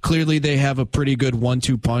line. Clearly, they have a pretty good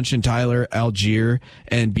 1-2 punch in Tyler Algier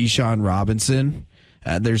and Bijan Robinson.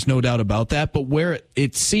 There's no doubt about that. But where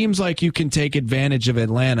it seems like you can take advantage of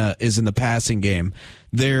Atlanta is in the passing game.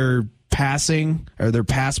 Their passing or their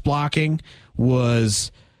pass blocking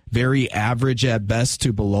was very average at best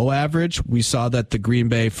to below average. We saw that the Green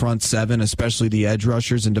Bay front seven, especially the edge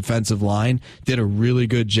rushers and defensive line, did a really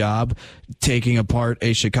good job taking apart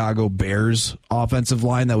a Chicago Bears offensive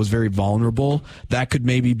line that was very vulnerable. That could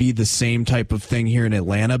maybe be the same type of thing here in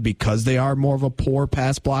Atlanta because they are more of a poor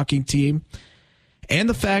pass blocking team. And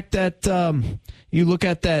the fact that you look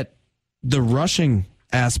at the rushing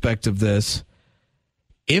aspect of this,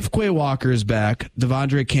 if Quay Walker is back,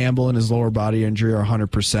 Devondre Campbell and his lower body injury are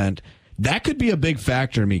 100%. That could be a big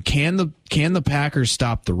factor to me. Can the Packers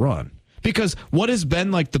stop the run? Because what has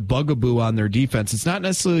been like the bugaboo on their defense, it's not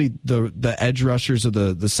necessarily the edge rushers of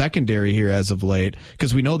the secondary here as of late,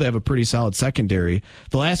 because we know they have a pretty solid secondary.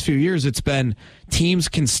 The last few years, it's been teams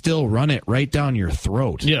can still run it right down your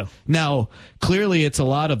throat. Yeah. Now, clearly, it's a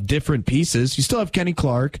lot of different pieces. You still have Kenny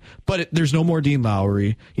Clark, but there's no more Dean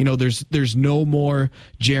Lowry. There's no more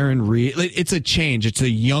Jaron Reed. It's a change. It's a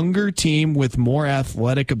younger team with more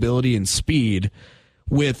athletic ability and speed,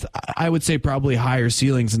 with, I would say, probably higher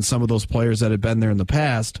ceilings than some of those players that have been there in the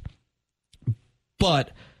past.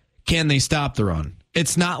 But can they stop the run?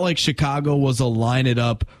 It's not like Chicago was a line it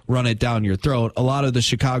up, run it down your throat. A lot of the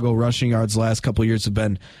Chicago rushing yards the last couple of years have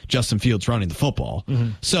been Justin Fields running the football.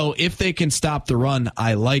 Mm-hmm. So if they can stop the run,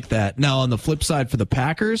 I like that. Now, on the flip side for the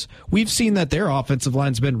Packers, we've seen that their offensive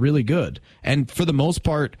line's been really good. And for the most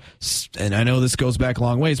part, and I know this goes back a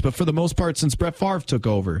long ways, but for the most part, since Brett Favre took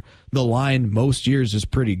over, the line most years is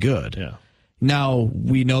pretty good. Yeah. Now,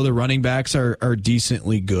 we know the running backs are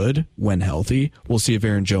decently good when healthy. We'll see if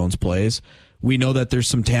Aaron Jones plays. We know that there's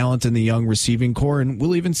some talent in the young receiving core, and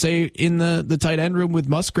we'll even say in the tight end room with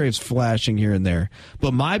Musgraves flashing here and there.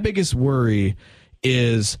 But my biggest worry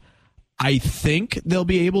is I think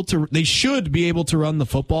they should be able to run the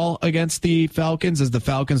football against the Falcons, as the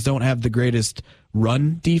Falcons don't have the greatest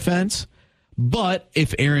run defense. But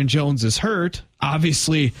if Aaron Jones is hurt,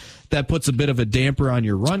 obviously that puts a bit of a damper on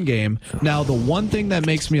your run game. Now, the one thing that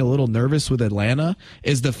makes me a little nervous with Atlanta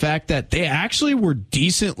is the fact that they actually were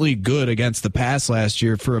decently good against the pass last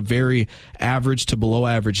year for a very average to below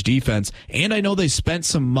average defense. And I know they spent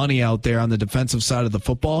some money out there on the defensive side of the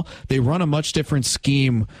football. They run a much different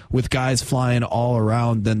scheme with guys flying all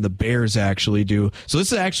around than the Bears actually do. So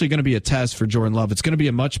this is actually going to be a test for Jordan Love. It's going to be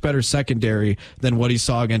a much better secondary than what he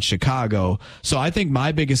saw against Chicago. So I think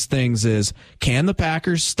my biggest things is, can the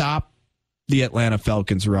Packers stop the Atlanta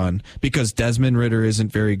Falcons run? Because Desmond Ridder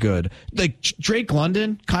isn't very good. Like Drake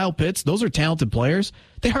London, Kyle Pitts, those are talented players.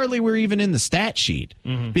 They hardly were even in the stat sheet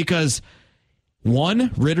because,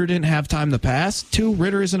 one, Ridder didn't have time to pass. Two,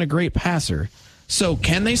 Ridder isn't a great passer. So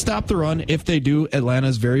can they stop the run? If they do,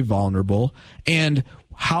 Atlanta's very vulnerable. And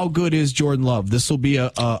how good is Jordan Love? This will be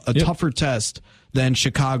a tougher test than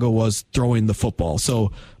Chicago was throwing the football.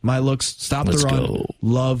 So my looks, stop the run. Go.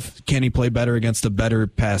 Love, can he play better against a better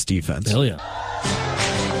pass defense? Hell yeah.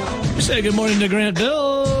 We say good morning to Grant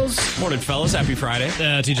Bills. Morning, fellas. Happy Friday.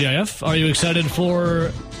 TGIF. Are you excited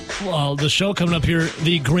for the show coming up here,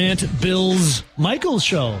 the Grant Bills Michaels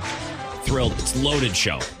show? Thrilled. It's a loaded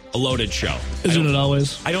show. A loaded show. Isn't it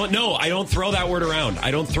always? I don't know. I don't throw that word around.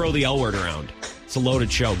 I don't throw the L word around. It's a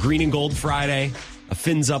loaded show. Green and Gold Friday, a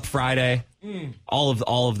Fins Up Friday, all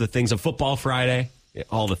of the things, of Football Friday,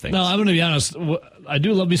 all the things. No, I'm going to be honest. I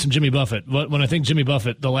do love me some Jimmy Buffett, but when I think Jimmy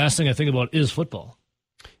Buffett, the last thing I think about is football.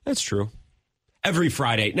 That's true. Every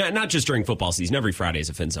Friday, not just during football season, every Friday is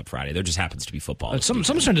a Fins Up Friday. There just happens to be football. Someone's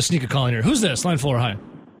trying to sneak a call in here. Who's this? Line 4, hi.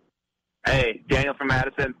 Hey, Daniel from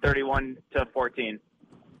Madison, 31-14.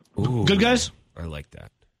 Ooh, Good guys? I like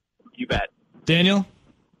that. You bet. Daniel,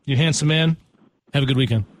 you handsome man. Have a good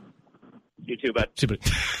weekend. You too, bud. See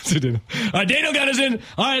you, Daniel. All right, Daniel got us in.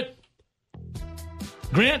 All right.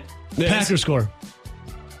 Grant, Yes. Packers score.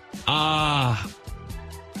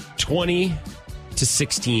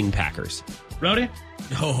 20-16 Packers. Rowdy?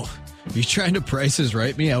 Oh, you trying to Price is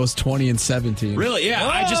Right me? I was 20-17. Really? Yeah.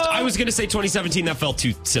 I was going to say 2017. That felt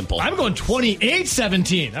too simple. I'm going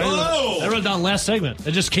 28-17. I wrote it down last segment.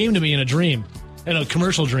 It just came to me in a dream, in a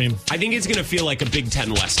commercial dream. I think it's going to feel like a Big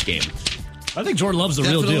Ten West game. I think Jordan Love's the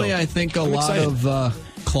real Definitely, deal. I think a I'm lot excited.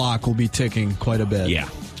 of clock will be ticking quite a bit. Yeah.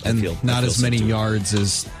 And not as many so too. yards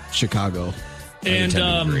as Chicago. And I tend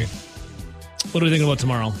to agree. what are we thinking about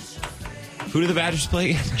tomorrow? Who do the Badgers play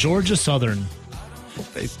again? Georgia Southern.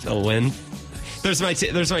 They still win. There's my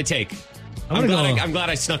take. I'm glad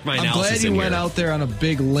I snuck my I'm analysis glad you in went here. out there on a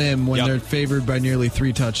big limb when Yep. they're favored by nearly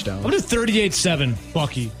 3 touchdowns. I'm going to 38-7,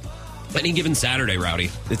 Bucky. Any given Saturday, Rowdy.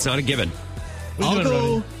 It's not a given. What are you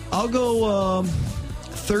doing, I'll go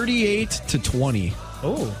 38-20.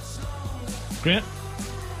 Oh. Grant?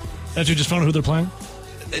 That you just found out who they're playing?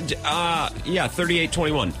 Yeah,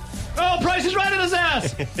 38-21. Oh, Price is right in his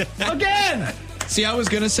ass! Again! See, I was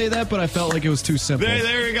going to say that, but I felt like it was too simple.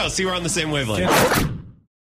 There you go. See, we're on the same wavelength.